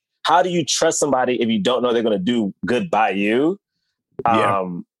like, how do you trust somebody if you don't know they're going to do good by you? Yeah.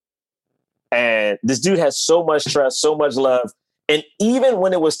 And this dude has so much trust, so much love. And even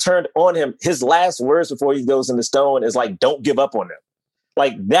when it was turned on him, his last words before he goes in the stone is like, don't give up on him.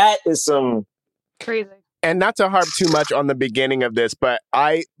 Like that is some crazy. And not to harp too much on the beginning of this, but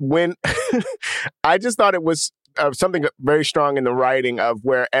I just thought it was something very strong in the writing of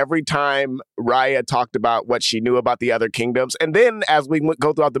where every time Raya talked about what she knew about the other kingdoms, and then as we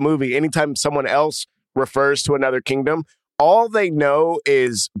go throughout the movie, anytime someone else refers to another kingdom, all they know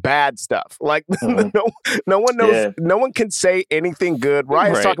is bad stuff. Like no one knows, no one can say anything good.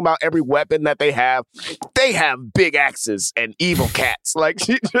 Raya's talking about every weapon that they have. They have big axes and evil cats. Like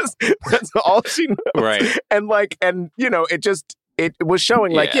that's all she knows. Right. And it was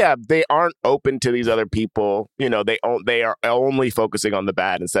showing they aren't open to these other people. They are only focusing on the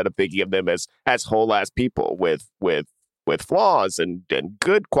bad instead of thinking of them as whole ass people with flaws and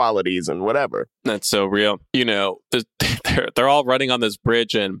good qualities and whatever. That's so real. They're all running on this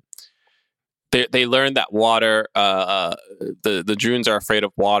bridge, and they learn that water, the Drunes are afraid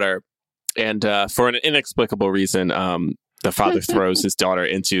of water, and for an inexplicable reason, the father throws his daughter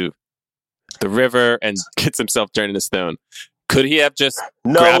into the river and gets himself turned into stone. Could he have just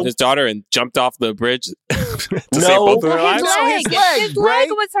grabbed his daughter and jumped off the bridge to save both of their lives? His leg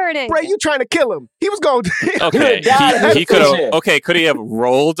was hurting. Bray, you trying to kill him? He was going. Okay, he could have. Okay, could he have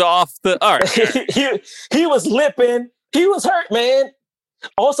rolled off the? All right, he was limping. He was hurt, man.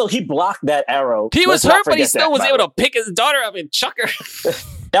 Also, he blocked that arrow. He was hurt, but he still was able to pick his daughter up and chuck her.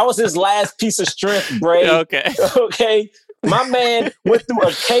 That was his last piece of strength, Bray. Okay. My man went through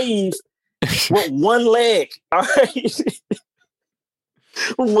a cave with one leg. All right.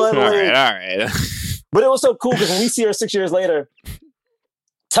 One leg. All right. But it was so cool because when we see her 6 years later,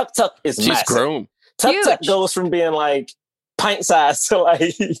 Tuk Tuk is massive. She's grown. Tuk Tuk goes from being like pint size to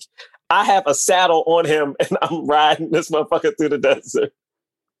like, I have a saddle on him and I'm riding this motherfucker through the desert.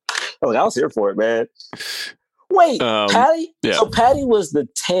 I was here for it, man. Wait, Patty? Yeah. So Patty was the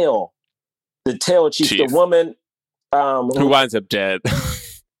tail chief. The woman who winds up dead.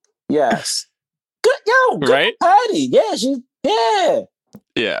 Yes. Good right? Patty.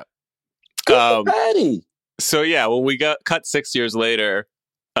 Yeah. Patty. So when we cut 6 years later,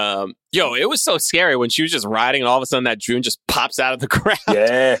 it was so scary when she was just riding and all of a sudden that Drune just pops out of the ground.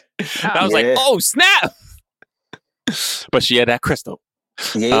 Yeah. I was like, oh snap. But she had that crystal.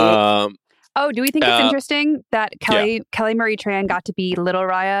 Yeah. Do we think it's interesting that Kelly Marie Tran got to be Little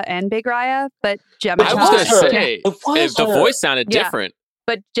Raya and Big Raya, but Gemma? I was going to say the voice sounded different.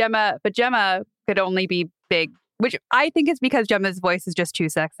 But Gemma could only be Big, which I think is because Gemma's voice is just too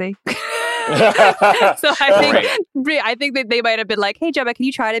sexy. So I think that they might have been like, "Hey Gemma, can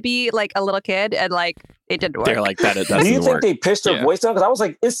you try to be like a little kid?" And like it didn't work. They're like that. It doesn't Do you think work. they pitched her voice down? Because I was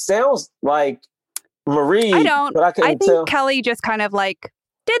like, it sounds like Marie. I don't. But I think tell. Kelly just kind of like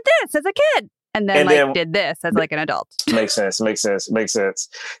did this as a kid, and then did this as like an adult. Makes sense.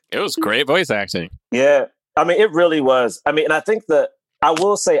 It was great voice acting. Yeah, I mean, it really was. I mean, and I think I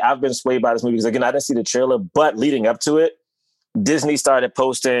will say I've been swayed by this movie because again, I didn't see the trailer, but leading up to it, Disney started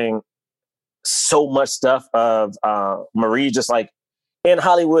posting so much stuff of Marie just like in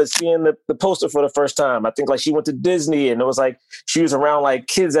Hollywood seeing the poster for the first time. I think like she went to Disney and it was like she was around like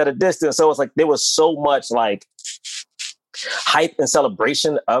kids at a distance. So it's like there was so much like hype and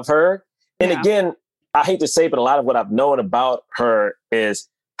celebration of her. And again, I hate to say, but a lot of what I've known about her is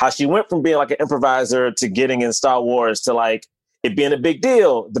how she went from being like an improviser to getting in Star Wars to like it being a big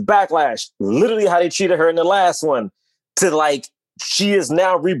deal, the backlash, literally how they treated her in the last one, to like, she is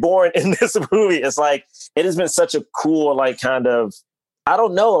now reborn in this movie. It's like, it has been such a cool, like kind of, I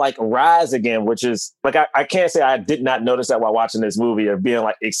don't know, like rise again, which is like, I can't say I did not notice that while watching this movie of being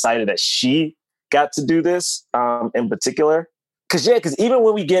like excited that she got to do this in particular. Cause even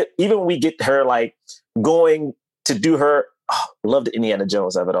when we get her like going to do her love the Indiana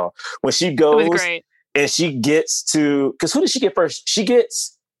Jones of it all. When she goes and she gets to, because who did she get first? She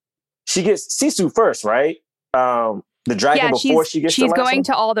gets Sisu first, right? The dragon before she gets. She's going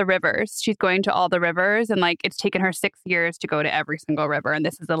to all the rivers. She's going to all the rivers, and like it's taken her 6 years to go to every single river, and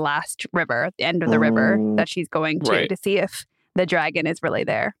this is the last river, the end of the river that she's going to see if the dragon is really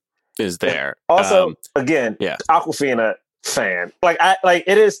there. Is there also again? Yeah, Awkwafina fan.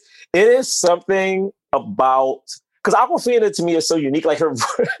 It is something about, because Awkwafina to me is so unique. Like her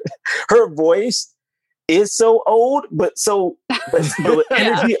voice is so old, but the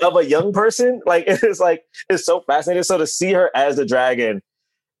energy of a young person, like it's so fascinating. So to see her as the dragon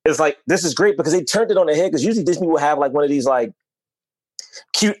is like, this is great, because they turned it on the head. Because usually Disney will have like one of these like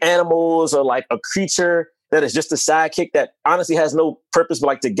cute animals or like a creature that is just a sidekick that honestly has no purpose but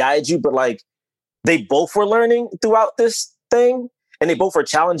like to guide you. But like they both were learning throughout this thing, and they both were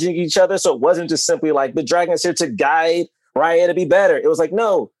challenging each other. So it wasn't just simply like the dragon's here to guide Raya to be better. It was like,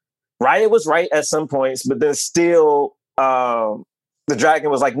 no, Raya was right at some points, but then still the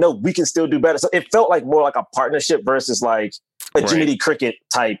dragon was like, no, we can still do better. So it felt like more like a partnership versus like a Jiminy D. Cricket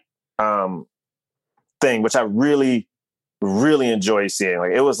type thing, which I really, really enjoyed seeing.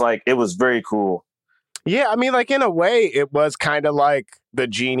 Like it was very cool. Yeah, I mean, like in a way, it was kind of like the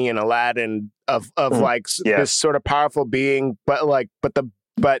genie in Aladdin of this sort of powerful being, but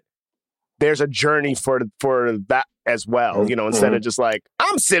there's a journey for that as well, you know, instead of just like,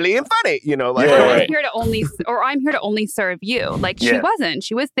 I'm silly and funny, you know, like I'm here to only serve you. Like she wasn't.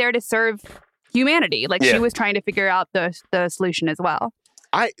 She was there to serve humanity. Like she was trying to figure out the solution as well.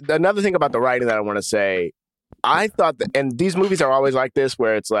 Another thing about the writing that I want to say, I thought that, and these movies are always like this,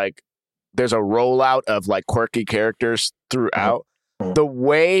 where it's like there's a rollout of like quirky characters throughout. The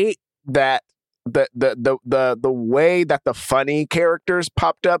way that the way that the funny characters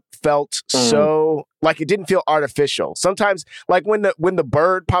popped up felt so like it didn't feel artificial. Sometimes, like when the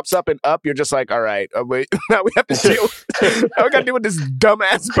bird pops up and Up, you're just like, all right, wait, now we have to deal. Now we got to deal with this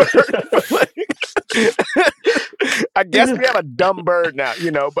dumbass bird. I guess we have a dumb bird now, you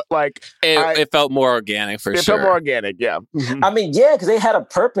know. But like, it felt more organic for sure. It felt more organic, yeah. I mean, yeah, because they had a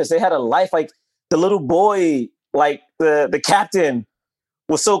purpose, they had a life. Like the little boy, like the captain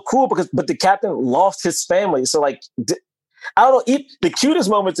was so cool but the captain lost his family. So like, I don't know. The cutest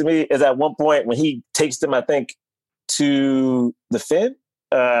moment to me is at one point when he takes them, I think, to the Finn,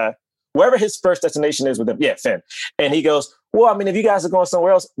 wherever his first destination is with them. Yeah, Finn. And he goes, well, I mean, if you guys are going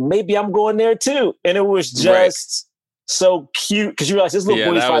somewhere else, maybe I'm going there too. And it was just so cute, because you realize this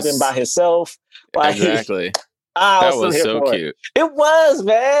little boy's fighting by himself. Like, exactly. That was so cute. It was,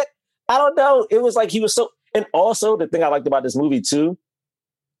 man. I don't know. It was like he was so. And also the thing I liked about this movie too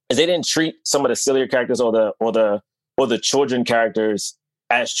is they didn't treat some of the sillier characters or the children characters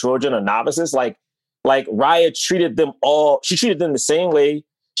as children or novices. Like Raya treated them all. She treated them the same way.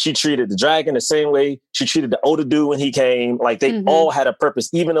 She treated the dragon the same way. She treated the older dude when he came. Like they all had a purpose,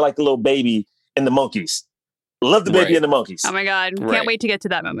 even like the little baby and the monkeys. Love the baby and the monkeys. Oh my God. Can't wait to get to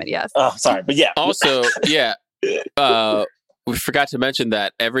that moment. Yes. Oh, sorry. But yeah. Also, yeah. We forgot to mention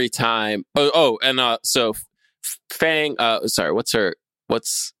that every time. So Fang, what's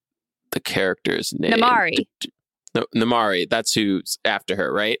the character's name? Namari. No, Namari. That's who's after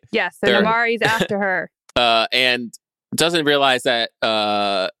her, right? Yes. So Namari's after her. And doesn't realize that.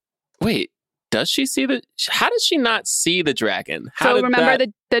 Wait, does she see how does she not see the dragon?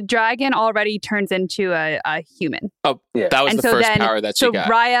 The dragon already turns into a human. Oh, yeah. That was the first power that she got.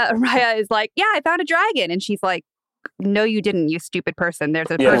 So Raya is like, yeah, I found a dragon. And she's like, no, you didn't, you stupid person.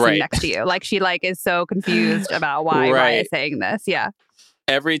 There's a person next to you. Like she is so confused about why Raya is saying this. Yeah.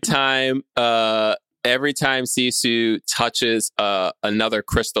 Every time Sisu touches another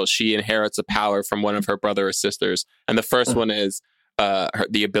crystal, she inherits a power from one of her brother or sisters. And the first one is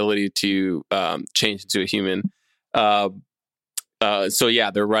the ability to change into a human. So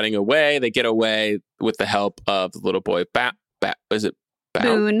yeah, they're running away. They get away with the help of the little boy. Is it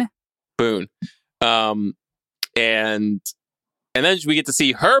Boone? Boone. And then we get to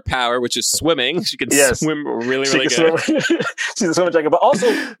see her power, which is swimming. She can swim really, really good. She's a swimming dragon. But also,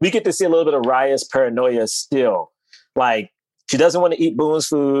 we get to see a little bit of Raya's paranoia still. Like, she doesn't want to eat Boone's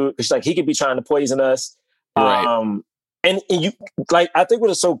food. She's like, he could be trying to poison us. Right. And you, like, I think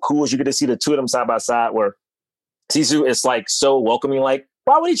what is so cool is you get to see the two of them side by side where Sisu is, like, so welcoming. Like,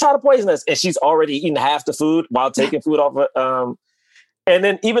 why would he try to poison us? And she's already eating half the food while taking food off of and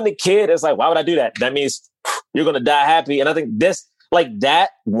then even the kid is like, why would I do that? That means you're going to die happy. And I think that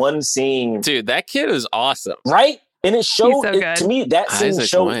one scene. Dude, that kid is awesome. Right? And it showed, to me, that scene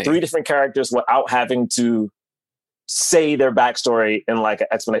showed three different characters without having to say their backstory in like an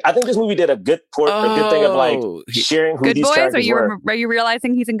explanation. I think this movie did a good thing of like sharing who these characters were. Are you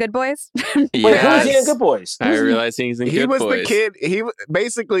realizing he's in Good Boys? Wait, who's he in Good Boys? I realize he's in Good Boys. He was the kid.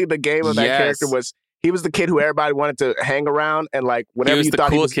 Basically the game of that character was he was the kid who everybody wanted to hang around, and like whenever you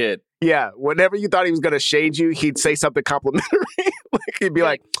thought he was kid. Yeah, whenever you thought he was gonna shade you, he'd say something complimentary. Like he'd be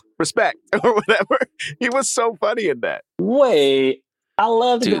like, respect or whatever. He was so funny in that. Wait. I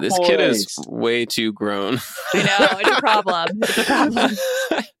love Dude, this kid is way too grown. I know, it's a problem.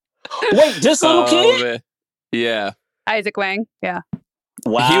 Wait, this little kid? Man. Yeah. Isaac Wang. Yeah.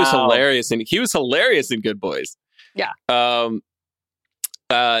 Wow. He was hilarious in Good Boys. Yeah.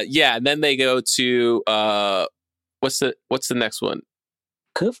 Yeah, and then they go to what's the next one?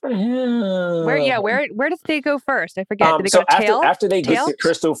 Good for him. Where did they go first? I forget. Did they go to Tail? After they get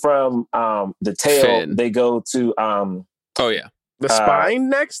Crystal from the Tail, Finn. they go to the spine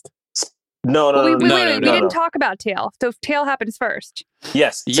next? No. We didn't talk about Tail. So Tail happens first.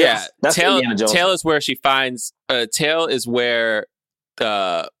 Yes. Yeah. That's Tail is where she finds Tail is where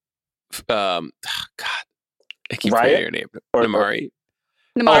God, I keep forgetting her name. Namari.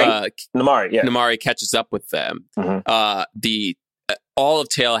 Namari catches up with them. Mm-hmm. All of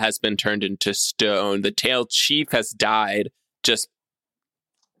Tail has been turned into stone. The Tail chief has died, just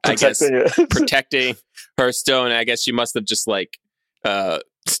protecting her stone. I guess she must have just like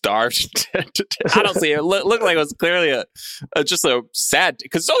starved. I don't see it. Looked like it was clearly just a sad,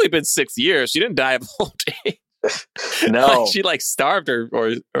 because it's only been 6 years. She didn't die of old age. No, she like starved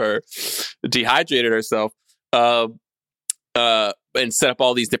or dehydrated herself, and set up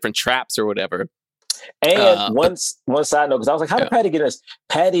all these different traps or whatever. And one side note, because I was like, how did Patty get this?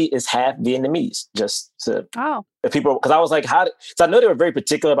 Patty is half Vietnamese. Just to people, because I was like, so I know they were very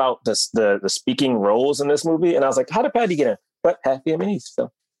particular about the speaking roles in this movie, and I was like, how did Patty get in? But half Vietnamese.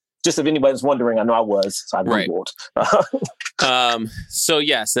 So just if anybody's wondering, I know I was, so I Googled. Right. So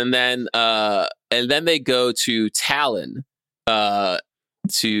yes, and then they go to Talon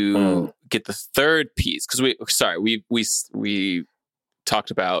to get the third piece, because we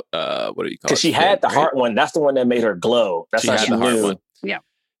talked about what do you call it? Because she had the heart one. That's the one that made her glow. That's how she knew. One. Yeah.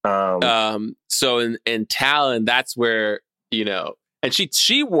 So in Talon, that's where, and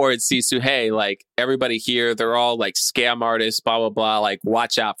she warned Sisu, hey, like everybody here, they're all like scam artists, blah blah blah. Like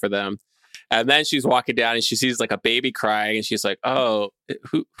watch out for them. And then she's walking down and she sees like a baby crying, and she's like, "Oh,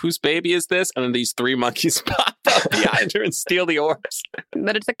 whose baby is this?" And then these 3 monkeys pop up behind her and steal the orbs.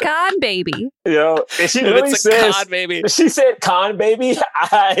 But it's a con baby. And she really says, "Con baby." She said, "Con baby."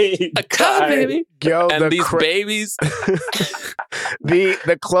 A con baby. Yo, and these babies.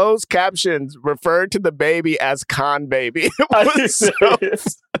 The closed captions referred to the baby as con baby.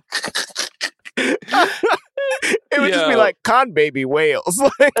 It would just be like con baby whales.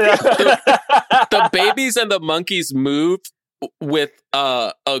 The babies and the monkeys move with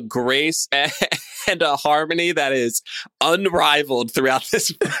a grace and a harmony that is unrivaled throughout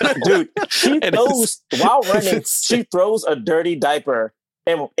this film. Dude, she throws, while running, she throws a dirty diaper,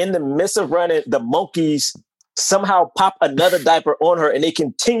 and in the midst of running, the monkeys somehow pop another diaper on her, and they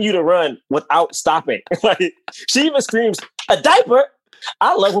continue to run without stopping. Like, she even screams, "A diaper!"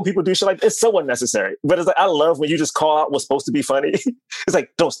 I love when people do shit like this. It's so unnecessary. But it's like, I love when you just call out what's supposed to be funny. It's like,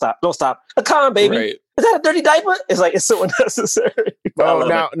 don't stop. A con baby. Right. Is that a dirty diaper? It's like, it's so unnecessary.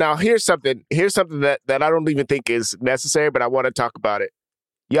 Now here's something that I don't even think is necessary, but I want to talk about it.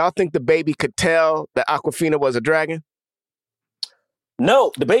 Y'all think the baby could tell that Awkwafina was a dragon?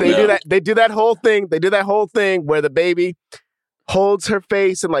 No, the baby. They do that whole thing. They do that whole thing where the baby holds her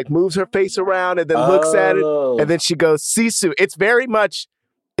face and like moves her face around and then looks at it, and then she goes, "Sisu." It's very much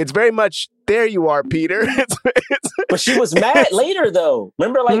there you are, Peter. But she was mad later though.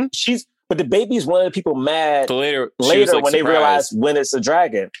 Remember, like but the baby's one of the people mad later like, when surprised. They realize when it's a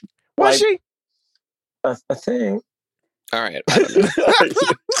dragon. Was she? I think. All right.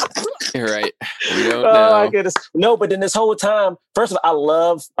 You're right. We don't know. I get this. No, but then this whole time, first of all, I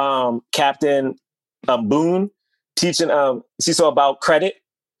love Captain Boone teaching Sisu about credit.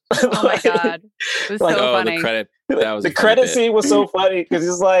 Oh my god, it was so funny. The credit scene was so funny because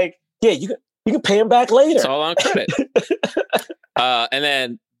it's like, yeah, you can pay him back later. It's all on credit. And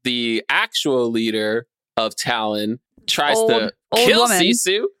then the actual leader of Talon tries to kill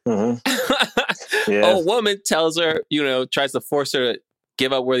Sisu. Mm-hmm. Yeah. Old woman tells her, tries to force her to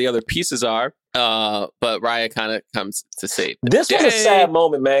give up where the other pieces are. But Raya kind of comes to save the This was a sad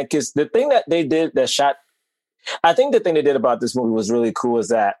moment, man, because the thing that they did I think the thing they did about this movie was really cool is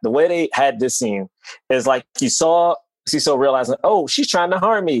that the way they had this scene is like you saw Sisu realizing, oh, she's trying to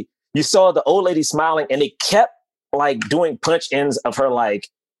harm me. You saw the old lady smiling, and they kept like doing punch ins of her like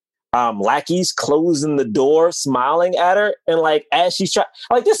lackeys closing the door, smiling at her, and like as she's trying,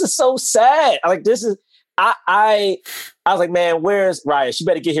 like this is so sad. Like this is, I was like, man, where's Raya? She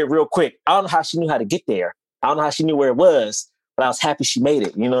better get here real quick. I don't know how she knew how to get there. I don't know how she knew where it was, but I was happy she made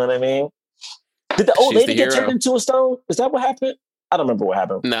it. You know what I mean? Did the old lady get turned into a stone? Is that what happened? I don't remember what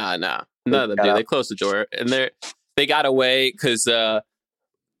happened. Nah. None of them did. They closed the door and they got away because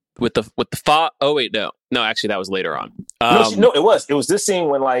with the fog. Oh wait, no, actually that was later on. No, it was this scene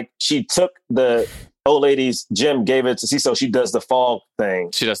when like she took the old lady's gem, gave it to Cecil. She does the fog thing.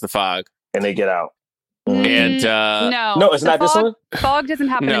 She does the fog, and they get out. And no, it's not this one. Fog doesn't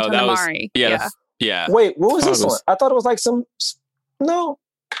happen until Namari. Yeah. Wait, what was this one? I thought it was like some. No,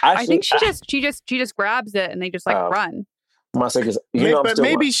 I think she just grabs it and they just like run. But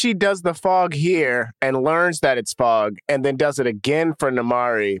maybe she does the fog here and learns that it's fog, and then does it again for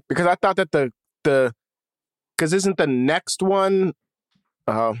Namari. Because I thought that because isn't the next one?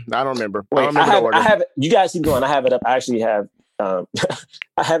 I don't remember. Wait, I have it. You guys keep going. I have it up. I actually have. I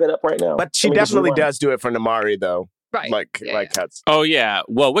have it up right now. But she definitely does do it for Namari, though. Right. Like cuts. Oh, yeah.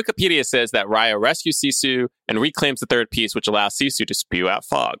 Well, Wikipedia says that Raya rescues Sisu and reclaims the third piece, which allows Sisu to spew out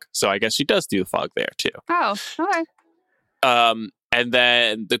fog. So I guess she does do the fog there, too. Oh, okay. And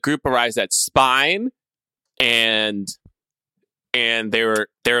then the group arrives at Spine, and they were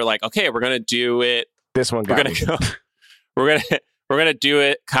like, okay, we're gonna do it. This one, we're gonna do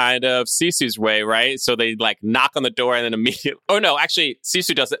it kind of Sisu's way, right? So they like knock on the door and then immediately. Oh no, actually,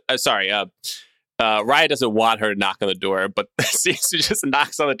 Sisu doesn't. Raya doesn't want her to knock on the door, but Sisu just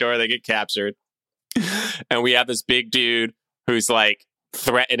knocks on the door. They get captured, and we have this big dude who's like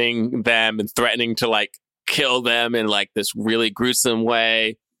threatening them and threatening to like kill them in like this really gruesome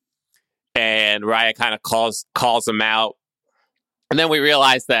way. And Raya kind of calls him out, and then we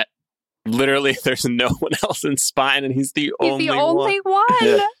realize that literally there's no one else in Spine, and he's the only one.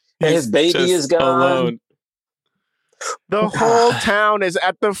 Yeah. And his baby is gone. Alone. The whole town is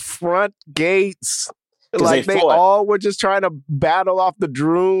at the front gates. Like they fought. all were just trying to battle off the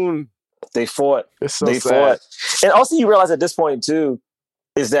Droon. They fought. It's so they sad. fought. And also you realize at this point too,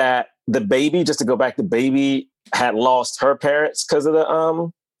 is that the baby, just to go back, the baby had lost her parents because of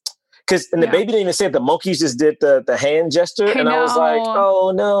the the baby didn't even say it. The monkeys just did the hand gesture, and I was like,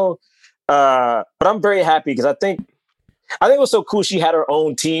 oh no. But I'm very happy because I think it was so cool. She had her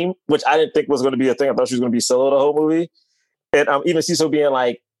own team, which I didn't think was going to be a thing. I thought she was going to be solo the whole movie, and even Cecil being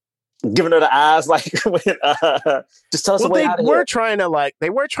like giving her the eyes, like when, just tell us. Well, they were trying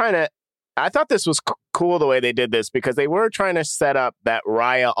to. I thought this was cool the way they did this because they were trying to set up that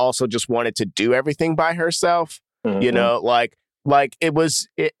Raya also just wanted to do everything by herself. Mm-hmm. You know, like it was,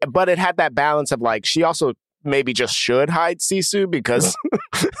 but it had that balance of like she also maybe just should hide Sisu because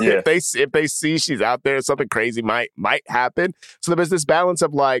if they see she's out there, something crazy might happen. So there was this balance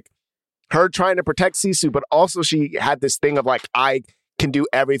of like her trying to protect Sisu, but also she had this thing of like I can do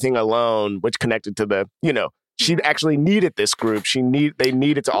everything alone, which connected to the she actually needed this group. They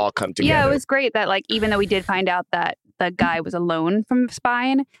needed to all come together. Yeah, it was great that like even though we did find out that the guy was alone from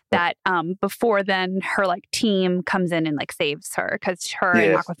Spine, that before then her like team comes in and like saves her because her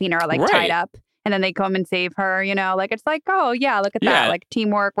and Aquafina are like tied up, and then they come and save her. Like it's like, oh yeah, look at that, like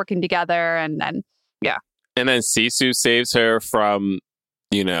teamwork, working together, and then and then Sisu saves her from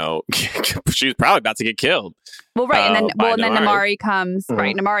she was probably about to get killed. Well, right, and then Namari comes. Mm-hmm.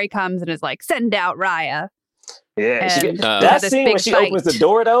 Right, Namari comes and is like, send out Raya. Yeah, that scene when she opens the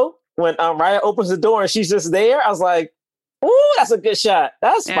door though, when Raya opens the door and she's just there, I was like, "Ooh, that's a good shot.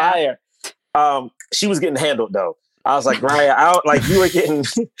 That's fire." She was getting handled though. I was like, Raya, you were getting.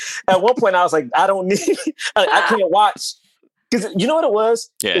 At one point, I was like, I don't need. I can't watch because you know what it was.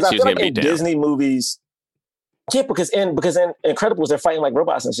 Yeah, I feel like in Disney movies. Yeah, because in Incredibles they're fighting like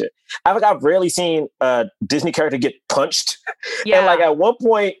robots and shit. I've rarely seen a Disney character get punched, and like at one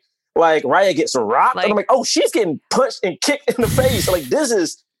point. Like Raya gets rocked, and I'm like, oh, she's getting punched and kicked in the face. Like this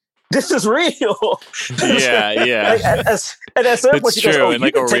is real. Yeah. And at certain point, she goes, "Oh,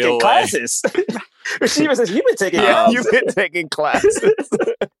 you've been taking classes." She even says, "You've been taking classes." You've been taking classes.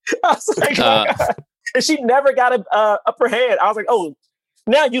 I was like, oh my God. And she never got an upper hand. I was like, oh,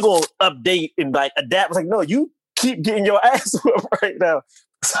 now you gonna update and like adapt. I was like, no, you keep getting your ass whooped right now.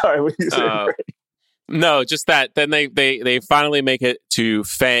 Sorry, what you said. No, just that. Then they finally make it to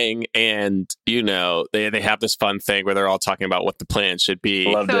Fang, and they have this fun thing where they're all talking about what the plan should be.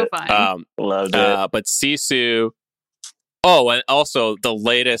 Loved it. Loved it. But Sisu. Oh, and also the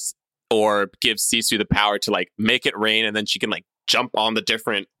latest orb gives Sisu the power to like make it rain, and then she can like jump on the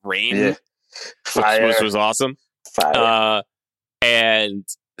different rain, which was awesome. Fire. And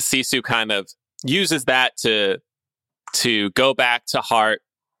Sisu kind of uses that to go back to Heart.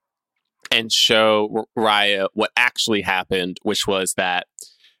 and show Raya what actually happened, which was that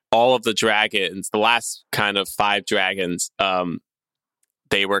all of the dragons, the last kind of 5 dragons,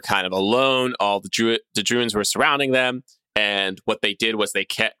 they were kind of alone. All the Druins were surrounding them. And what they did was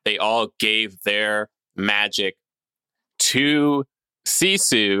they all gave their magic to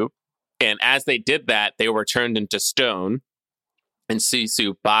Sisu. And as they did that, they were turned into stone. And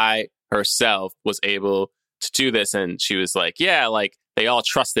Sisu by herself was able to do this. And she was like, yeah, like they all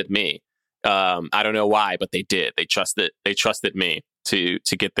trusted me. I don't know why, but they did. They trusted me to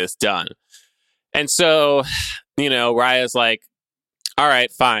get this done. And so, Raya's like, all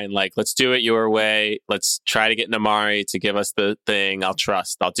right, fine. Like, let's do it your way. Let's try to get Namari to give us the thing. I'll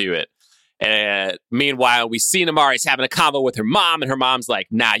do it. And meanwhile, we see Namari's having a convo with her mom, and her mom's like,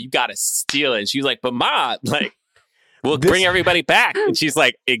 nah, you got to steal it. And she's like, but Mom, like, we'll bring everybody back. And she's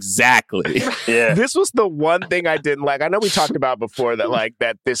like, exactly. Yeah. This was the one thing I didn't like. I know we talked about before that, like,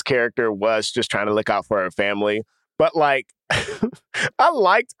 that this character was just trying to look out for her family. But, like, I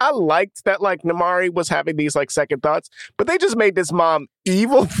liked that, like, Namari was having these, like, second thoughts. But they just made this mom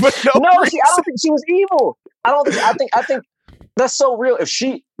evil for no reason. I don't think she was evil. I think that's so real. If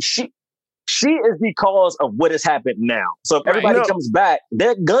she is the cause of what has happened now. So if everybody comes back,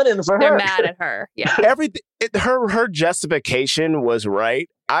 they're gunning for her. They're mad at her. Yeah. Her justification was right.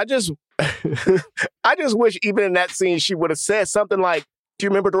 I just wish even in that scene she would have said something like, "Do you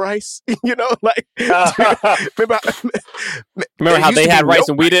remember the rice?" Like remember how they had rice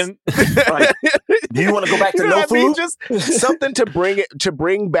and we didn't? Like, do you want to go back to no food? I mean? Just something to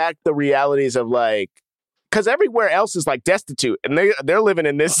bring back the realities of, like, because everywhere else is like destitute, and they're living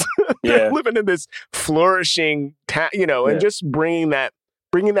in this, they're living in this flourishing town, and just bringing that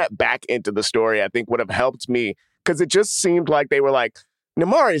back into the story, I think would have helped me, because it just seemed like they were like,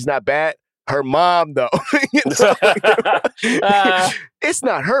 Namari's not bad, her mom though, it's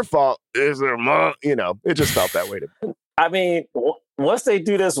not her fault, it's her mom, it just felt that way to me. I mean, once they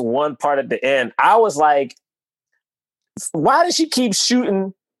do this one part at the end, I was like, why does she keep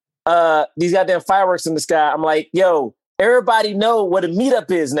shooting these goddamn fireworks in the sky? I'm like, yo, everybody know what a meetup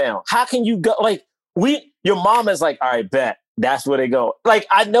is now. How can you go? Like, your mom is like, all right, bet. That's where they go. Like,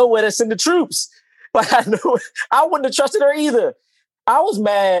 I know where to send the troops. Like, I wouldn't have trusted her either. I was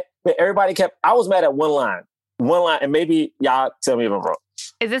mad that I was mad at one line, and maybe y'all tell me if I'm wrong.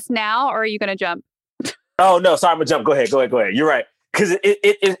 Is this now, or are you going to jump? Oh, no, sorry, I'm going to jump. Go ahead. You're right. Because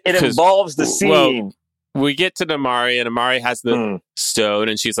it involves the scene. Well, we get to Namari, and Namari has the stone,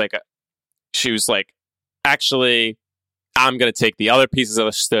 and she was like, actually, I'm going to take the other pieces of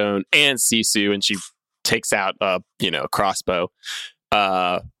the stone and Sisu, and she takes out a crossbow.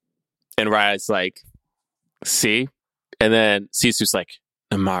 And Raya's like, see? And then Sisu's like,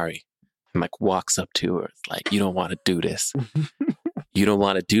 Namari, and like walks up to her. It's like, you don't want to do this. You don't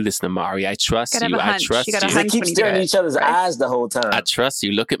want to do this, Namari. I trust you. I trust you. They keep staring at each other's eyes the whole time. I trust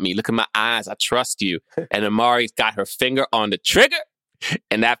you. Look at me. Look at my eyes. I trust you. And Namari's got her finger on the trigger,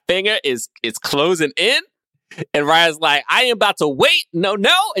 and that finger is closing in. And Raya's like, I am about to wait. No.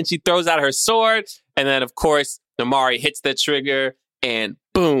 And she throws out her sword. And then, of course, Namari hits the trigger and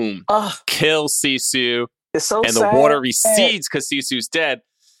boom, kills Sisu. It's so and sad. The water recedes because Sisu's dead.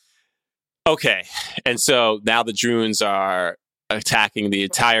 Okay. And so now the Druins are attacking the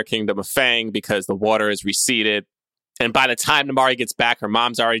entire kingdom of Fang because the water is receded. And by the time Namari gets back, her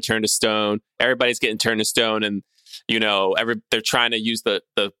mom's already turned to stone. Everybody's getting turned to stone. And, they're trying to use the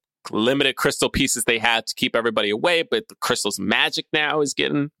limited crystal pieces they had to keep everybody away. But the crystal's magic now is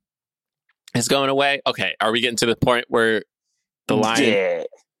going away. Okay. Are we getting to the point where the lion? Yeah.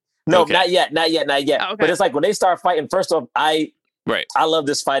 No, okay. Not yet. Okay. But it's like when they start fighting, first off, I love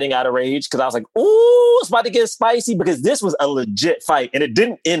this fighting out of rage because I was like, ooh, it's about to get spicy because this was a legit fight and it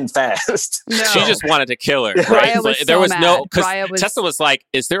didn't end fast. No. She just wanted to kill her. Right? Raya was there was mad. no, because Tessa was like,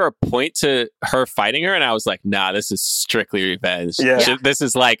 is there a point to her fighting her? And I was like, nah, this is strictly revenge. Yeah. This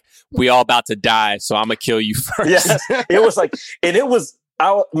is like, we all about to die, so I'm going to kill you first. Yes. It was like, and it was,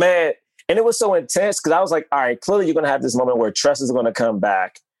 man, and it was so intense because I was like, all right, clearly you're going to have this moment where Tress is going to come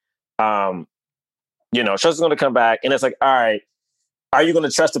back. Trust is going to come back, and it's like, all right, are you going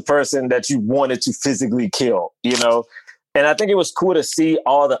to trust the person that you wanted to physically kill? And I think it was cool to see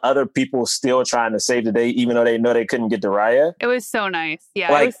all the other people still trying to save the day, even though they know they couldn't get to Raya. It was so nice.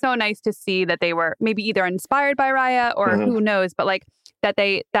 Yeah, it was so nice to see that they were maybe either inspired by Raya or who knows, but like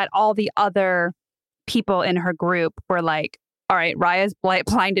that all the other people in her group were like, all right, Raya's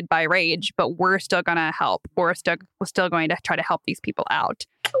blinded by rage, but we're still going to help. We're still going to try to help these people out.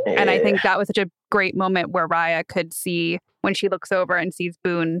 Yeah. And I think that was such a great moment where Raya could see when she looks over and sees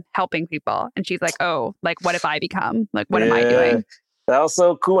Boone helping people. And she's like, oh, like, what if I become? Like, what am I doing? That was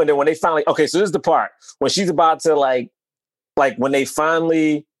so cool. And then when they finally, okay, so this is the part when she's about to like when they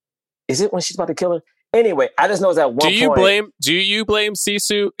finally, is it when she's about to kill her? Anyway, I just know it's at one point. Do you blame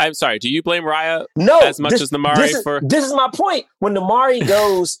Sisu? I'm sorry. Do you blame Raya as much as Namari for? This is my point. When Namari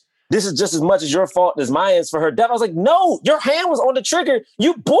goes, this is just as much as your fault as mine is for her death. I was like, no, your hand was on the trigger.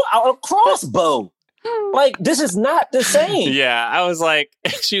 You bought out a crossbow. Like, this is not the same. Yeah, I was like,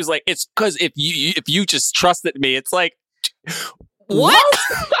 she was like, it's because if you just trusted me, it's like, what?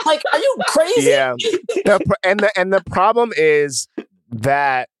 Like, are you crazy? Yeah. And the problem is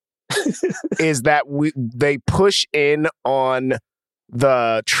that they push in on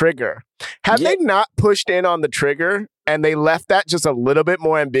the trigger. Had they not pushed in on the trigger and they left that just a little bit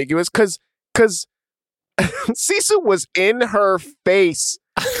more ambiguous, because Sisu was in her face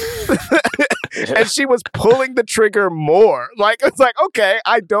and she was pulling the trigger more. Like, it's like, okay,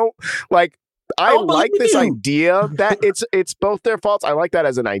 I like this idea that it's both their faults. I like that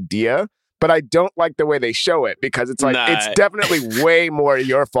as an idea, but I don't like the way they show it, because it's like, it's definitely way more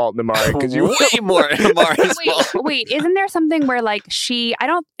your fault, Namari. Because you way more Namari's fault. Wait, isn't there something where like she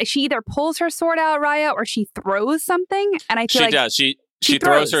either pulls her sword out, Raya, or she throws something? And I feel she does. She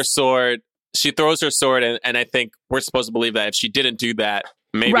throws her sword. She throws her sword, and I think we're supposed to believe that if she didn't do that,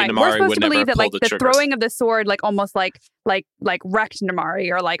 maybe Namari would never pull the trigger. The throwing of the sword, like almost like wrecked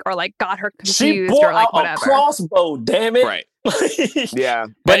Namari, or got her confused, she bought or like out whatever. A crossbow, damn it! Right. Yeah,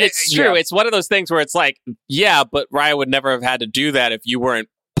 but it's true. Yeah. It's one of those things where it's like, yeah, but Raya would never have had to do that if you weren't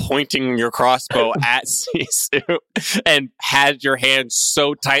pointing your crossbow at Sisu and had your hand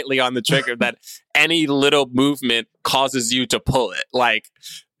so tightly on the trigger that any little movement causes you to pull it. Like,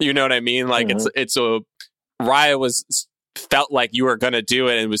 you know what I mean? Like, Raya felt like you were going to do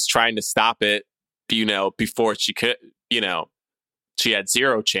it and was trying to stop it, before she could, she had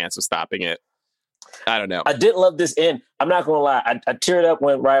zero chance of stopping it. I don't know. I did love this end. I'm not going to lie. I teared up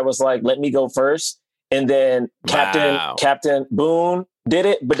when Raya was like, let me go first. And then Captain Boone did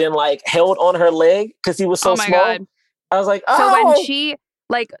it, but then like held on her leg because he was so small. God. I was like, oh. So when she,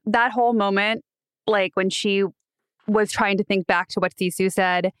 like that whole moment, like when she was trying to think back to what Sisu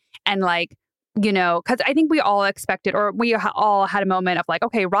said, and like, because I think we all expected, or we all had a moment of like,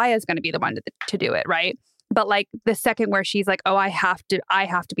 okay, Raya's going to be the one to do it, right? But like the second where she's like, oh, I have to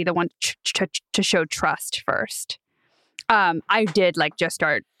be the one to show trust first. I did like just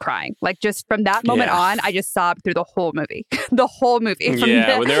start crying. Like just from that moment on, I just sobbed through the whole movie. The whole movie.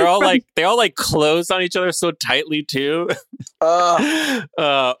 When they're all they all like closed on each other so tightly too. But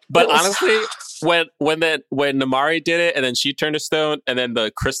honestly, when Namari did it and then she turned to stone and then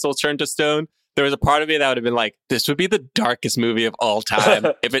the crystal turned to stone, there was a part of me that would have been like, this would be the darkest movie of all time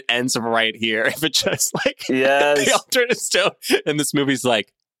if it ends right here. If it just like they all turn to stone and this movie's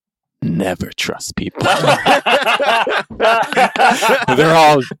like, never trust people. They're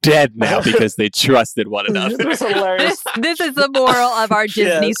all dead now because they trusted one another. This is hilarious. This is the moral of our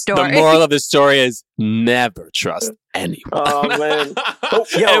Disney story. The moral of the story is never trust anyone. Oh, man. And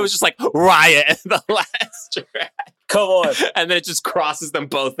it was just like Raya in the last track. Come on. And then it just crosses them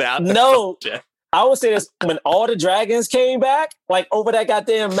both out. No. I would say this, when all the dragons came back, like over that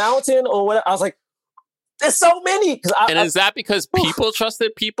goddamn mountain or whatever, I was like, there's so many. Is that because people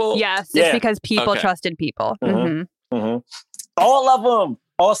trusted people? Yes, it's because people trusted people. Mm-hmm. Mm-hmm. All of them.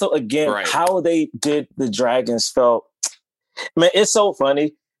 Also, again, how they did the dragons felt. Man, it's so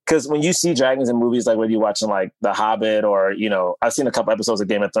funny because when you see dragons in movies, like when you're watching like The Hobbit or, I've seen a couple episodes of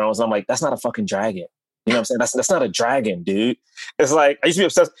Game of Thrones, and I'm like, that's not a fucking dragon. You know what I'm saying? That's not a dragon, dude. It's like, I used to be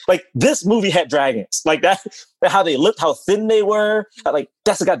obsessed. Like, this movie had dragons. Like, that how they looked, how thin they were. Like,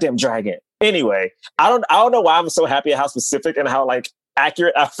 that's a goddamn dragon. Anyway, I don't know why I'm so happy at how specific and how, like,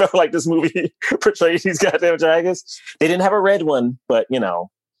 accurate I felt like this movie portrayed these goddamn dragons. They didn't have a red one, but, to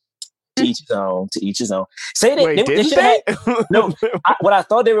each his own, to each his own. Say that. Wait, they should have. No, what I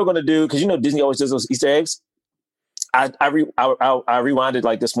thought they were going to do, because, Disney always does those Easter eggs. I rewinded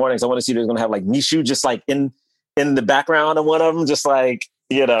like this morning because I want to see if they're going to have like Mishu just like in the background of one of them, just like,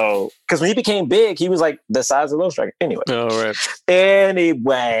 because when he became big, he was like the size of those dragons. Anyway. Oh, right.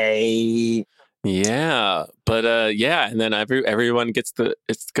 Anyway. Yeah. But and then everyone gets to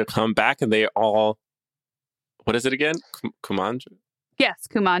come back and they all, what is it again? Kumandra? Yes,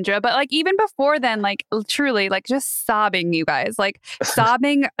 Kumandra. But like even before then, like truly, like just sobbing, you guys, like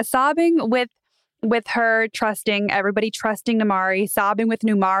sobbing with her trusting, everybody trusting Namari, sobbing with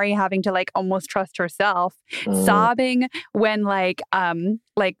Numari having to like almost trust herself, sobbing when like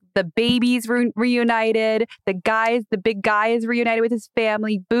the babies reunited, the big guy is reunited with his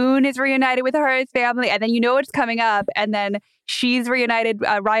family, Boone is reunited with his family, and then what's coming up, and then she's reunited.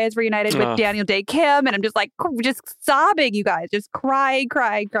 Raya's reunited with Daniel Day Kim, and I'm just like, just sobbing, you guys, just crying.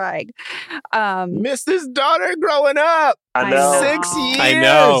 Missed his daughter growing up. I know. 6 years. I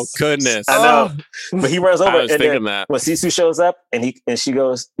know. Goodness. I know. But he runs over. I was thinking that when Sisu shows up and she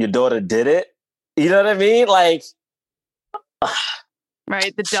goes, "Your daughter did it." You know what I mean? Like,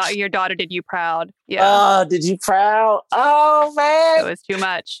 right? Your daughter did you proud. Yeah. Did you proud? Oh man, it was too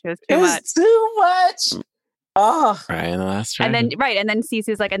much. Too much. Oh, right in the last and then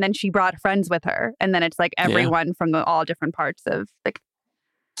Sisu's like, and then she brought friends with her, and then it's like everyone from all different parts of the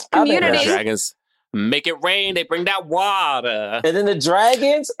community. Dragons make it rain. They bring that water, and then the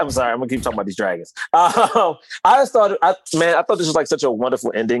dragons. I'm sorry, I'm gonna keep talking about these dragons. I thought this was like such a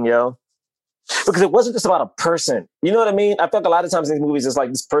wonderful ending, yo. Because it wasn't just about a person. You know what I mean? I feel like a lot of times in these movies, it's like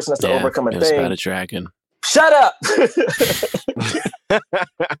this person has to overcome a thing. It's about a dragon. Shut up.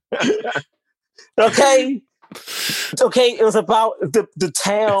 Okay. It's okay. It was about the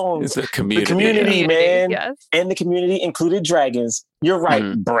town. It's a community. The community, man. Yes. And the community included dragons. You're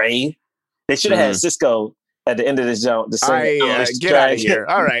right, Bray. They should have had Cisco at the end of this jump. Get out of here.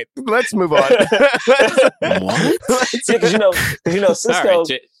 All right. Let's move on. What? Because Cisco...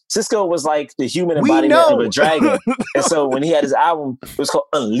 Right, Cisco was like the human embodiment of a dragon. And so when he had his album, it was called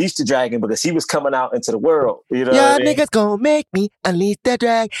Unleash the Dragon because he was coming out into the world. You know what I mean? Niggas gonna make me unleash the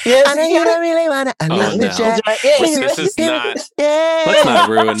dragon. Yes, I know you don't really want to unleash the dragon. This is not... Let's not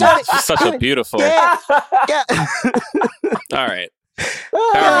ruin such a beautiful... Yeah. All right.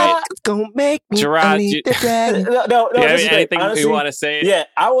 It's gonna make me Gerard, unleash the dragon. No. Anything honestly, you want to say? Yeah,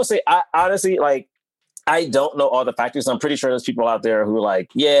 I will say, honestly, like, I don't know all the factors. I'm pretty sure there's people out there who are like,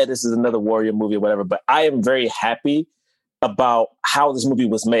 yeah, this is another warrior movie or whatever. But I am very happy about how this movie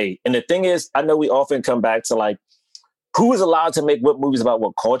was made. And the thing is, I know we often come back to like, who is allowed to make what movies about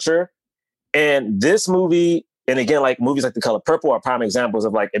what culture? And this movie, and again, like movies like The Color Purple are prime examples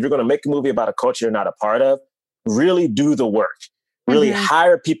of like, if you're going to make a movie about a culture you're not a part of, really do the work. Really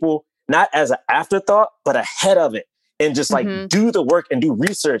hire people, not as an afterthought, but ahead of it. And just like do the work and do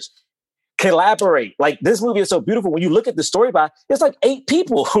research. Collaborate. Like this movie is so beautiful. When you look at the story by, it's like 8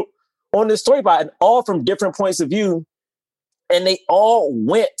 people on this story by, and all from different points of view. And they all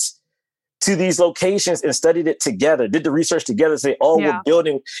went to these locations and studied it together, did the research together. So they all were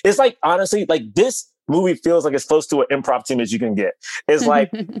building. It's like, honestly, like this movie feels like as close to an improv team as you can get. It's like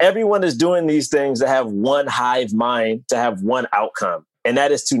everyone is doing these things to have one hive mind, to have one outcome. And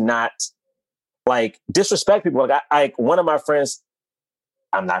that is to not like disrespect people. Like one of my friends,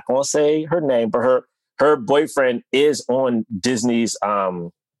 I'm not going to say her name, but her boyfriend is on Disney's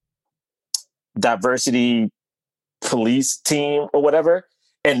diversity police team or whatever.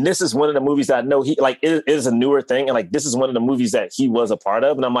 And this is one of the movies that I know it is a newer thing. And like, this is one of the movies that he was a part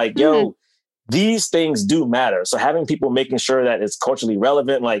of. And I'm like, yo, these things do matter. So having people making sure that it's culturally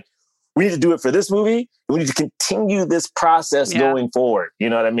relevant, like we need to do it for this movie. We need to continue this process going forward. You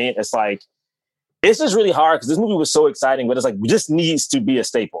know what I mean? It's like, it's just really hard because this movie was so exciting, but it's like, this needs to be a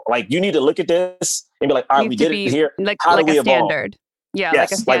staple. Like you need to look at this and be like, all right, we did it here. How do we evolve? Standard. Yeah, yes,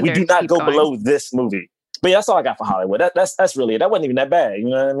 like a standard. Like we do not go below this movie. But yeah, that's all I got for Hollywood. That's really it. That wasn't even that bad. You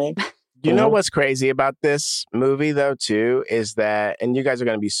know what I mean? You know what's crazy about this movie though, too, is that, and you guys are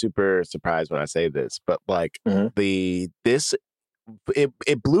going to be super surprised when I say this, but like it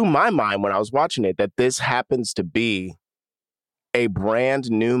blew my mind when I was watching it that this happens to be a brand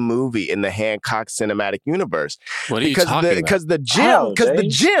new movie in the Hancock cinematic universe. What are you talking about? Because the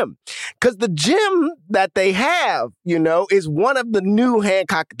gym that they have, you know, is one of the new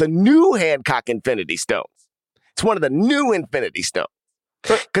Hancock Infinity Stones. It's one of the new Infinity Stones.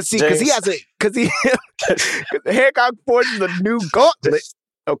 Because Hancock forges the new gauntlet,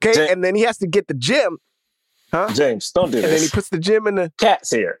 okay, James, and then he has to get the gym. Huh? James, don't do this. And then he puts the gym in the cat's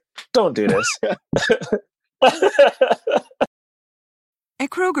here. Don't do this. At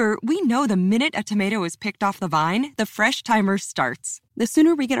Kroger, we know the minute a tomato is picked off the vine, the fresh timer starts. The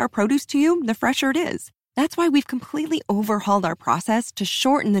sooner we get our produce to you, the fresher it is. That's why we've completely overhauled our process to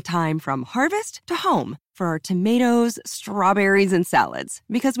shorten the time from harvest to home for our tomatoes, strawberries, and salads.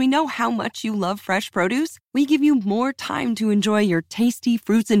 Because we know how much you love fresh produce, we give you more time to enjoy your tasty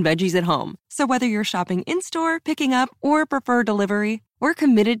fruits and veggies at home. So whether you're shopping in-store, picking up, or prefer delivery, we're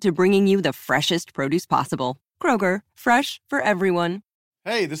committed to bringing you the freshest produce possible. Kroger, fresh for everyone.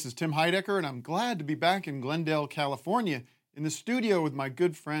 Hey, this is Tim Heidecker, and I'm glad to be back in Glendale, California, in the studio with my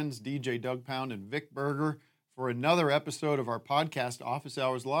good friends DJ Doug Pound and Vic Berger for another episode of our podcast, Office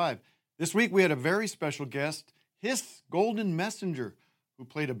Hours Live. This week we had a very special guest, Hiss Golden Messenger, who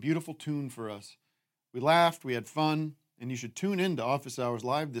played a beautiful tune for us. We laughed, we had fun, and you should tune in to Office Hours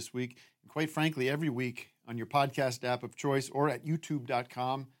Live this week, and quite frankly, every week, on your podcast app of choice or at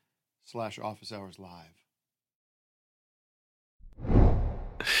youtube.com/officeHoursLive.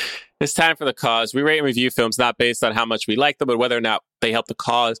 It's time for the cause. We rate and review films not based on how much we like them, but whether or not they help the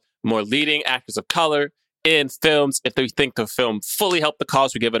cause. More leading actors of color in films. If we think the film fully helped the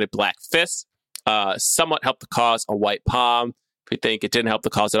cause, we give it a black fist. Somewhat helped the cause, a white palm. If we think it didn't help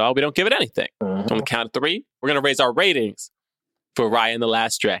the cause at all, we don't give it anything. On the count of 3, we're going to raise our ratings for Raya and the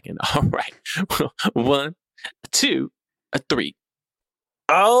Last Dragon. All right. 1, 2, 3.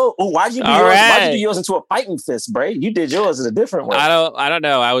 Oh, why'd you do yours into a fighting fist, Bray? You did yours in a different way. I don't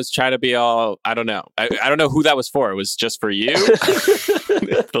know. I was trying to be all. I don't know. I don't know who that was for. It was just for you.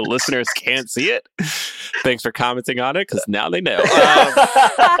 The listeners can't see it. Thanks for commenting on it, because now they know.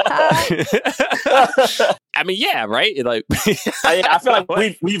 I mean, yeah, right. Like, I feel like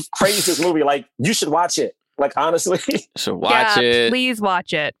we've praised this movie. Like, you should watch it. Like, honestly, so watch it. Please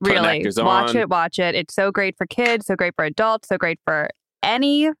watch it. Really, watch it. It's so great for kids. So great for adults. So great for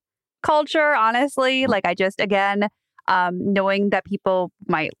any culture, honestly. Like, I just, again, knowing that people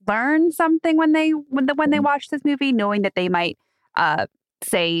might learn something when they watch this movie, knowing that they might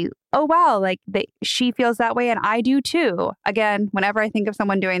say, oh wow, like she feels that way and I do too. Again, whenever I think of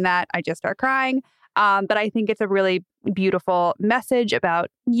someone doing that, I just start crying. But I think it's a really beautiful message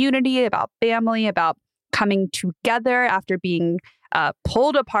about unity, about family, about coming together after being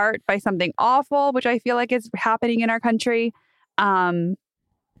pulled apart by something awful, which I feel like is happening in our country.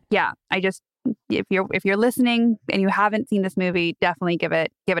 Yeah, I just, if you're listening and you haven't seen this movie, definitely give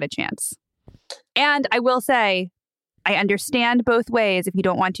it a chance. And I will say, I understand both ways if you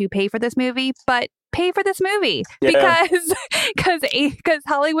don't want to pay for this movie, but pay for this movie because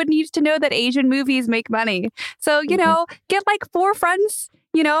Hollywood needs to know that Asian movies make money. So, get like 4 friends,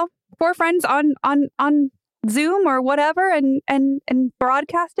 4 friends on Zoom or whatever and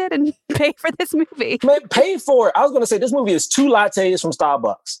broadcast it and pay for this movie. Man, pay for it. I was going to say this movie is 2 lattes from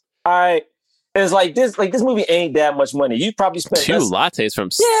Starbucks. All right. It's like this movie ain't that much money. You probably spent 2 lattes from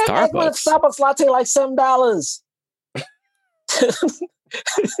Starbucks. Starbucks. Starbucks latte like $7.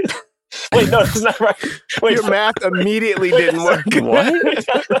 Wait, no, that's not right. Wait, your math immediately didn't work.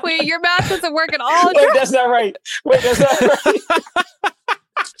 What? Wait, your math doesn't work at all. Wait, that's not right. Wait, that's not right.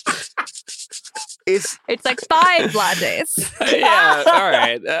 It's like 5 lattes. Yeah, all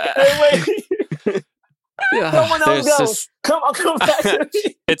right. Wait. Someone else go. Come back to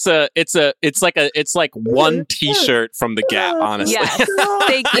me. It's like one T-shirt from the Gap, honestly. Yes,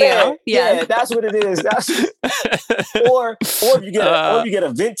 thank you. Yeah, that's what it is. Or if you get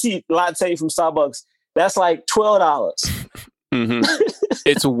a venti latte from Starbucks, that's like $12. Mm-hmm.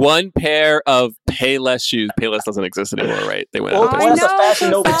 It's 1 pair of Payless shoes. Payless doesn't exist anymore, right? They went out. That's a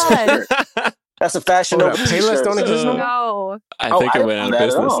Fashion Nova T-shirt. That's a Fashion Nova T-shirt. Payless don't exist anymore? No. I think it went out of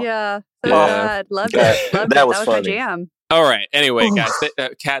business. Yeah. So sad. Loved it. That was my funny. jam. All right. Anyway, guys,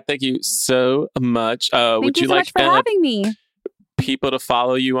 Kat, thank you so much. Would you so like much for having me? People to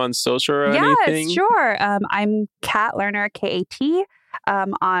follow you on social or anything? Yes, sure. I'm Kat Lerner, K-A-T,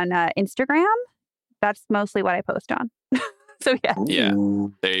 on Instagram. That's mostly what I post on. So yeah. Yeah.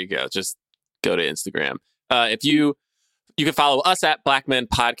 There you go. Just go to Instagram. If you can follow us at Black Men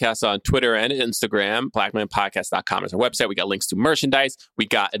Podcast on Twitter and Instagram. BlackmenPodcast.com is our website. We got links to merchandise. We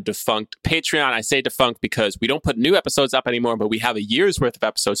got a defunct Patreon. I say defunct because we don't put new episodes up anymore, but we have a year's worth of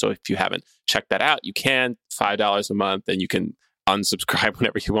episodes. So if you haven't checked that out, you can. $5 a month, and you can unsubscribe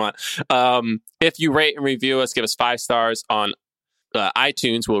whenever you want. If you rate and review us, give us 5 stars on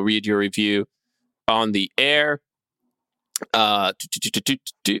iTunes. We'll read your review on the air. There are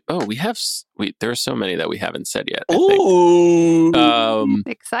so many that we haven't said yet. Ooh,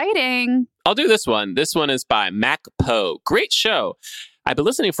 exciting! I'll do this one. This one is by Mac Poe. Great show. I've been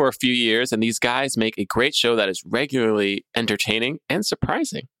listening for a few years, and these guys make a great show that is regularly entertaining and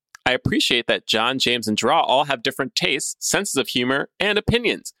surprising. I appreciate that John, James, and Draw all have different tastes, senses of humor, and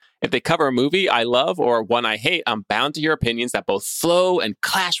opinions. If they cover a movie I love or one I hate, I'm bound to hear opinions that both flow and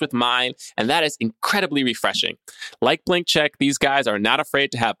clash with mine, and that is incredibly refreshing. Like Blink Check, these guys are not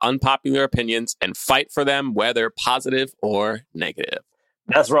afraid to have unpopular opinions and fight for them, whether positive or negative.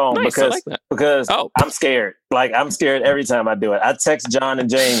 That's wrong. Nice, because I'm scared. Like, I'm scared every time I do it. I text John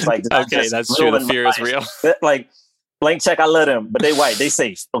and James like, okay, that's true. The fear is real. Like, Blank Check, I love them, but they white, they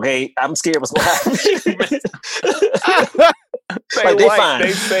safe. Okay, I'm scared what's going to happen. They fine.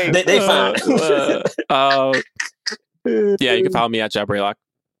 They fine. Yeah, you can follow me at Job Raylock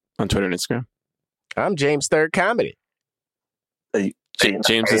on Twitter and Instagram. I'm James Third Comedy.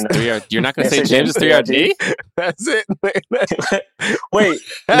 James is 3RD. You're not going to say James is 3RD? That's it. Wait,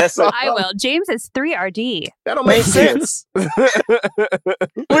 I will. James is 3RD. That don't make sense. What do That's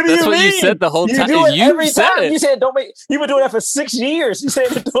you what mean? you said the whole time. You do it every said time. it. You said don't make. You've been doing that for 6 years. You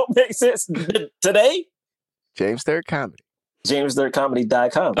said it don't make sense today. James Third Comedy.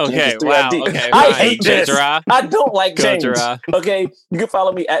 JamesThirdComedy.com. Okay, wow. Okay, I hate this. Gerard. I don't like James. Gerard. Okay, you can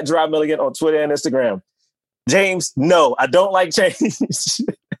follow me at Gerard Milligan on Twitter and Instagram. James, no, I don't like James.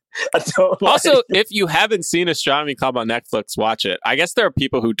 I don't. Also, if you haven't seen Astronomy Club on Netflix, watch it. I guess there are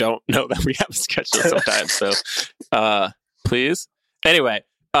people who don't know that we have a schedule sometimes. So, please. Anyway,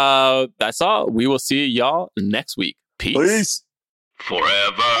 that's all. We will see y'all next week. Peace.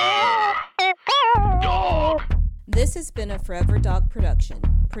 Forever Dog. This has been a Forever Dog production,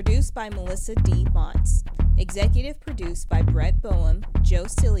 produced by Melissa D. Montz, executive produced by Brett Boehm, Joe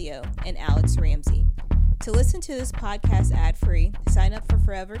Cilio, and Alex Ramsey. To listen to this podcast ad-free, sign up for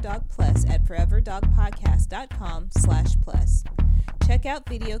Forever Dog Plus at foreverdogpodcast.com/plus. Check out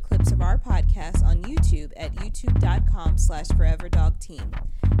video clips of our podcast on YouTube at youtube.com/foreverdogteam.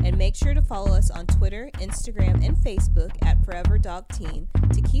 And make sure to follow us on Twitter, Instagram, and Facebook at Forever Dog Team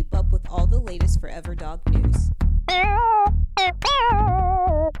to keep up with all the latest Forever Dog news.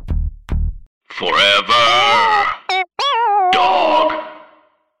 Forever Dog.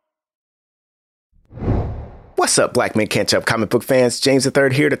 What's up, Black Men Can't Jump comic book fans? James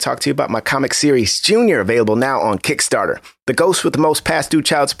III here to talk to you about my comic series, Junior, available now on Kickstarter. The ghost with the most past due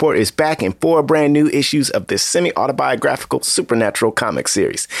child support is back in 4 brand new issues of this semi-autobiographical supernatural comic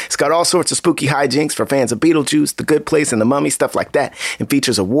series. It's got all sorts of spooky hijinks for fans of Beetlejuice, The Good Place, and The Mummy, stuff like that, and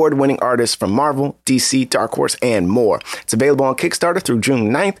features award-winning artists from Marvel, DC, Dark Horse, and more. It's available on Kickstarter through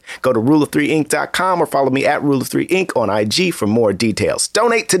June 9th. Go to ruleof3inc.com or follow me at ruleof3inc on IG for more details.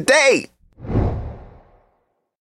 Donate today!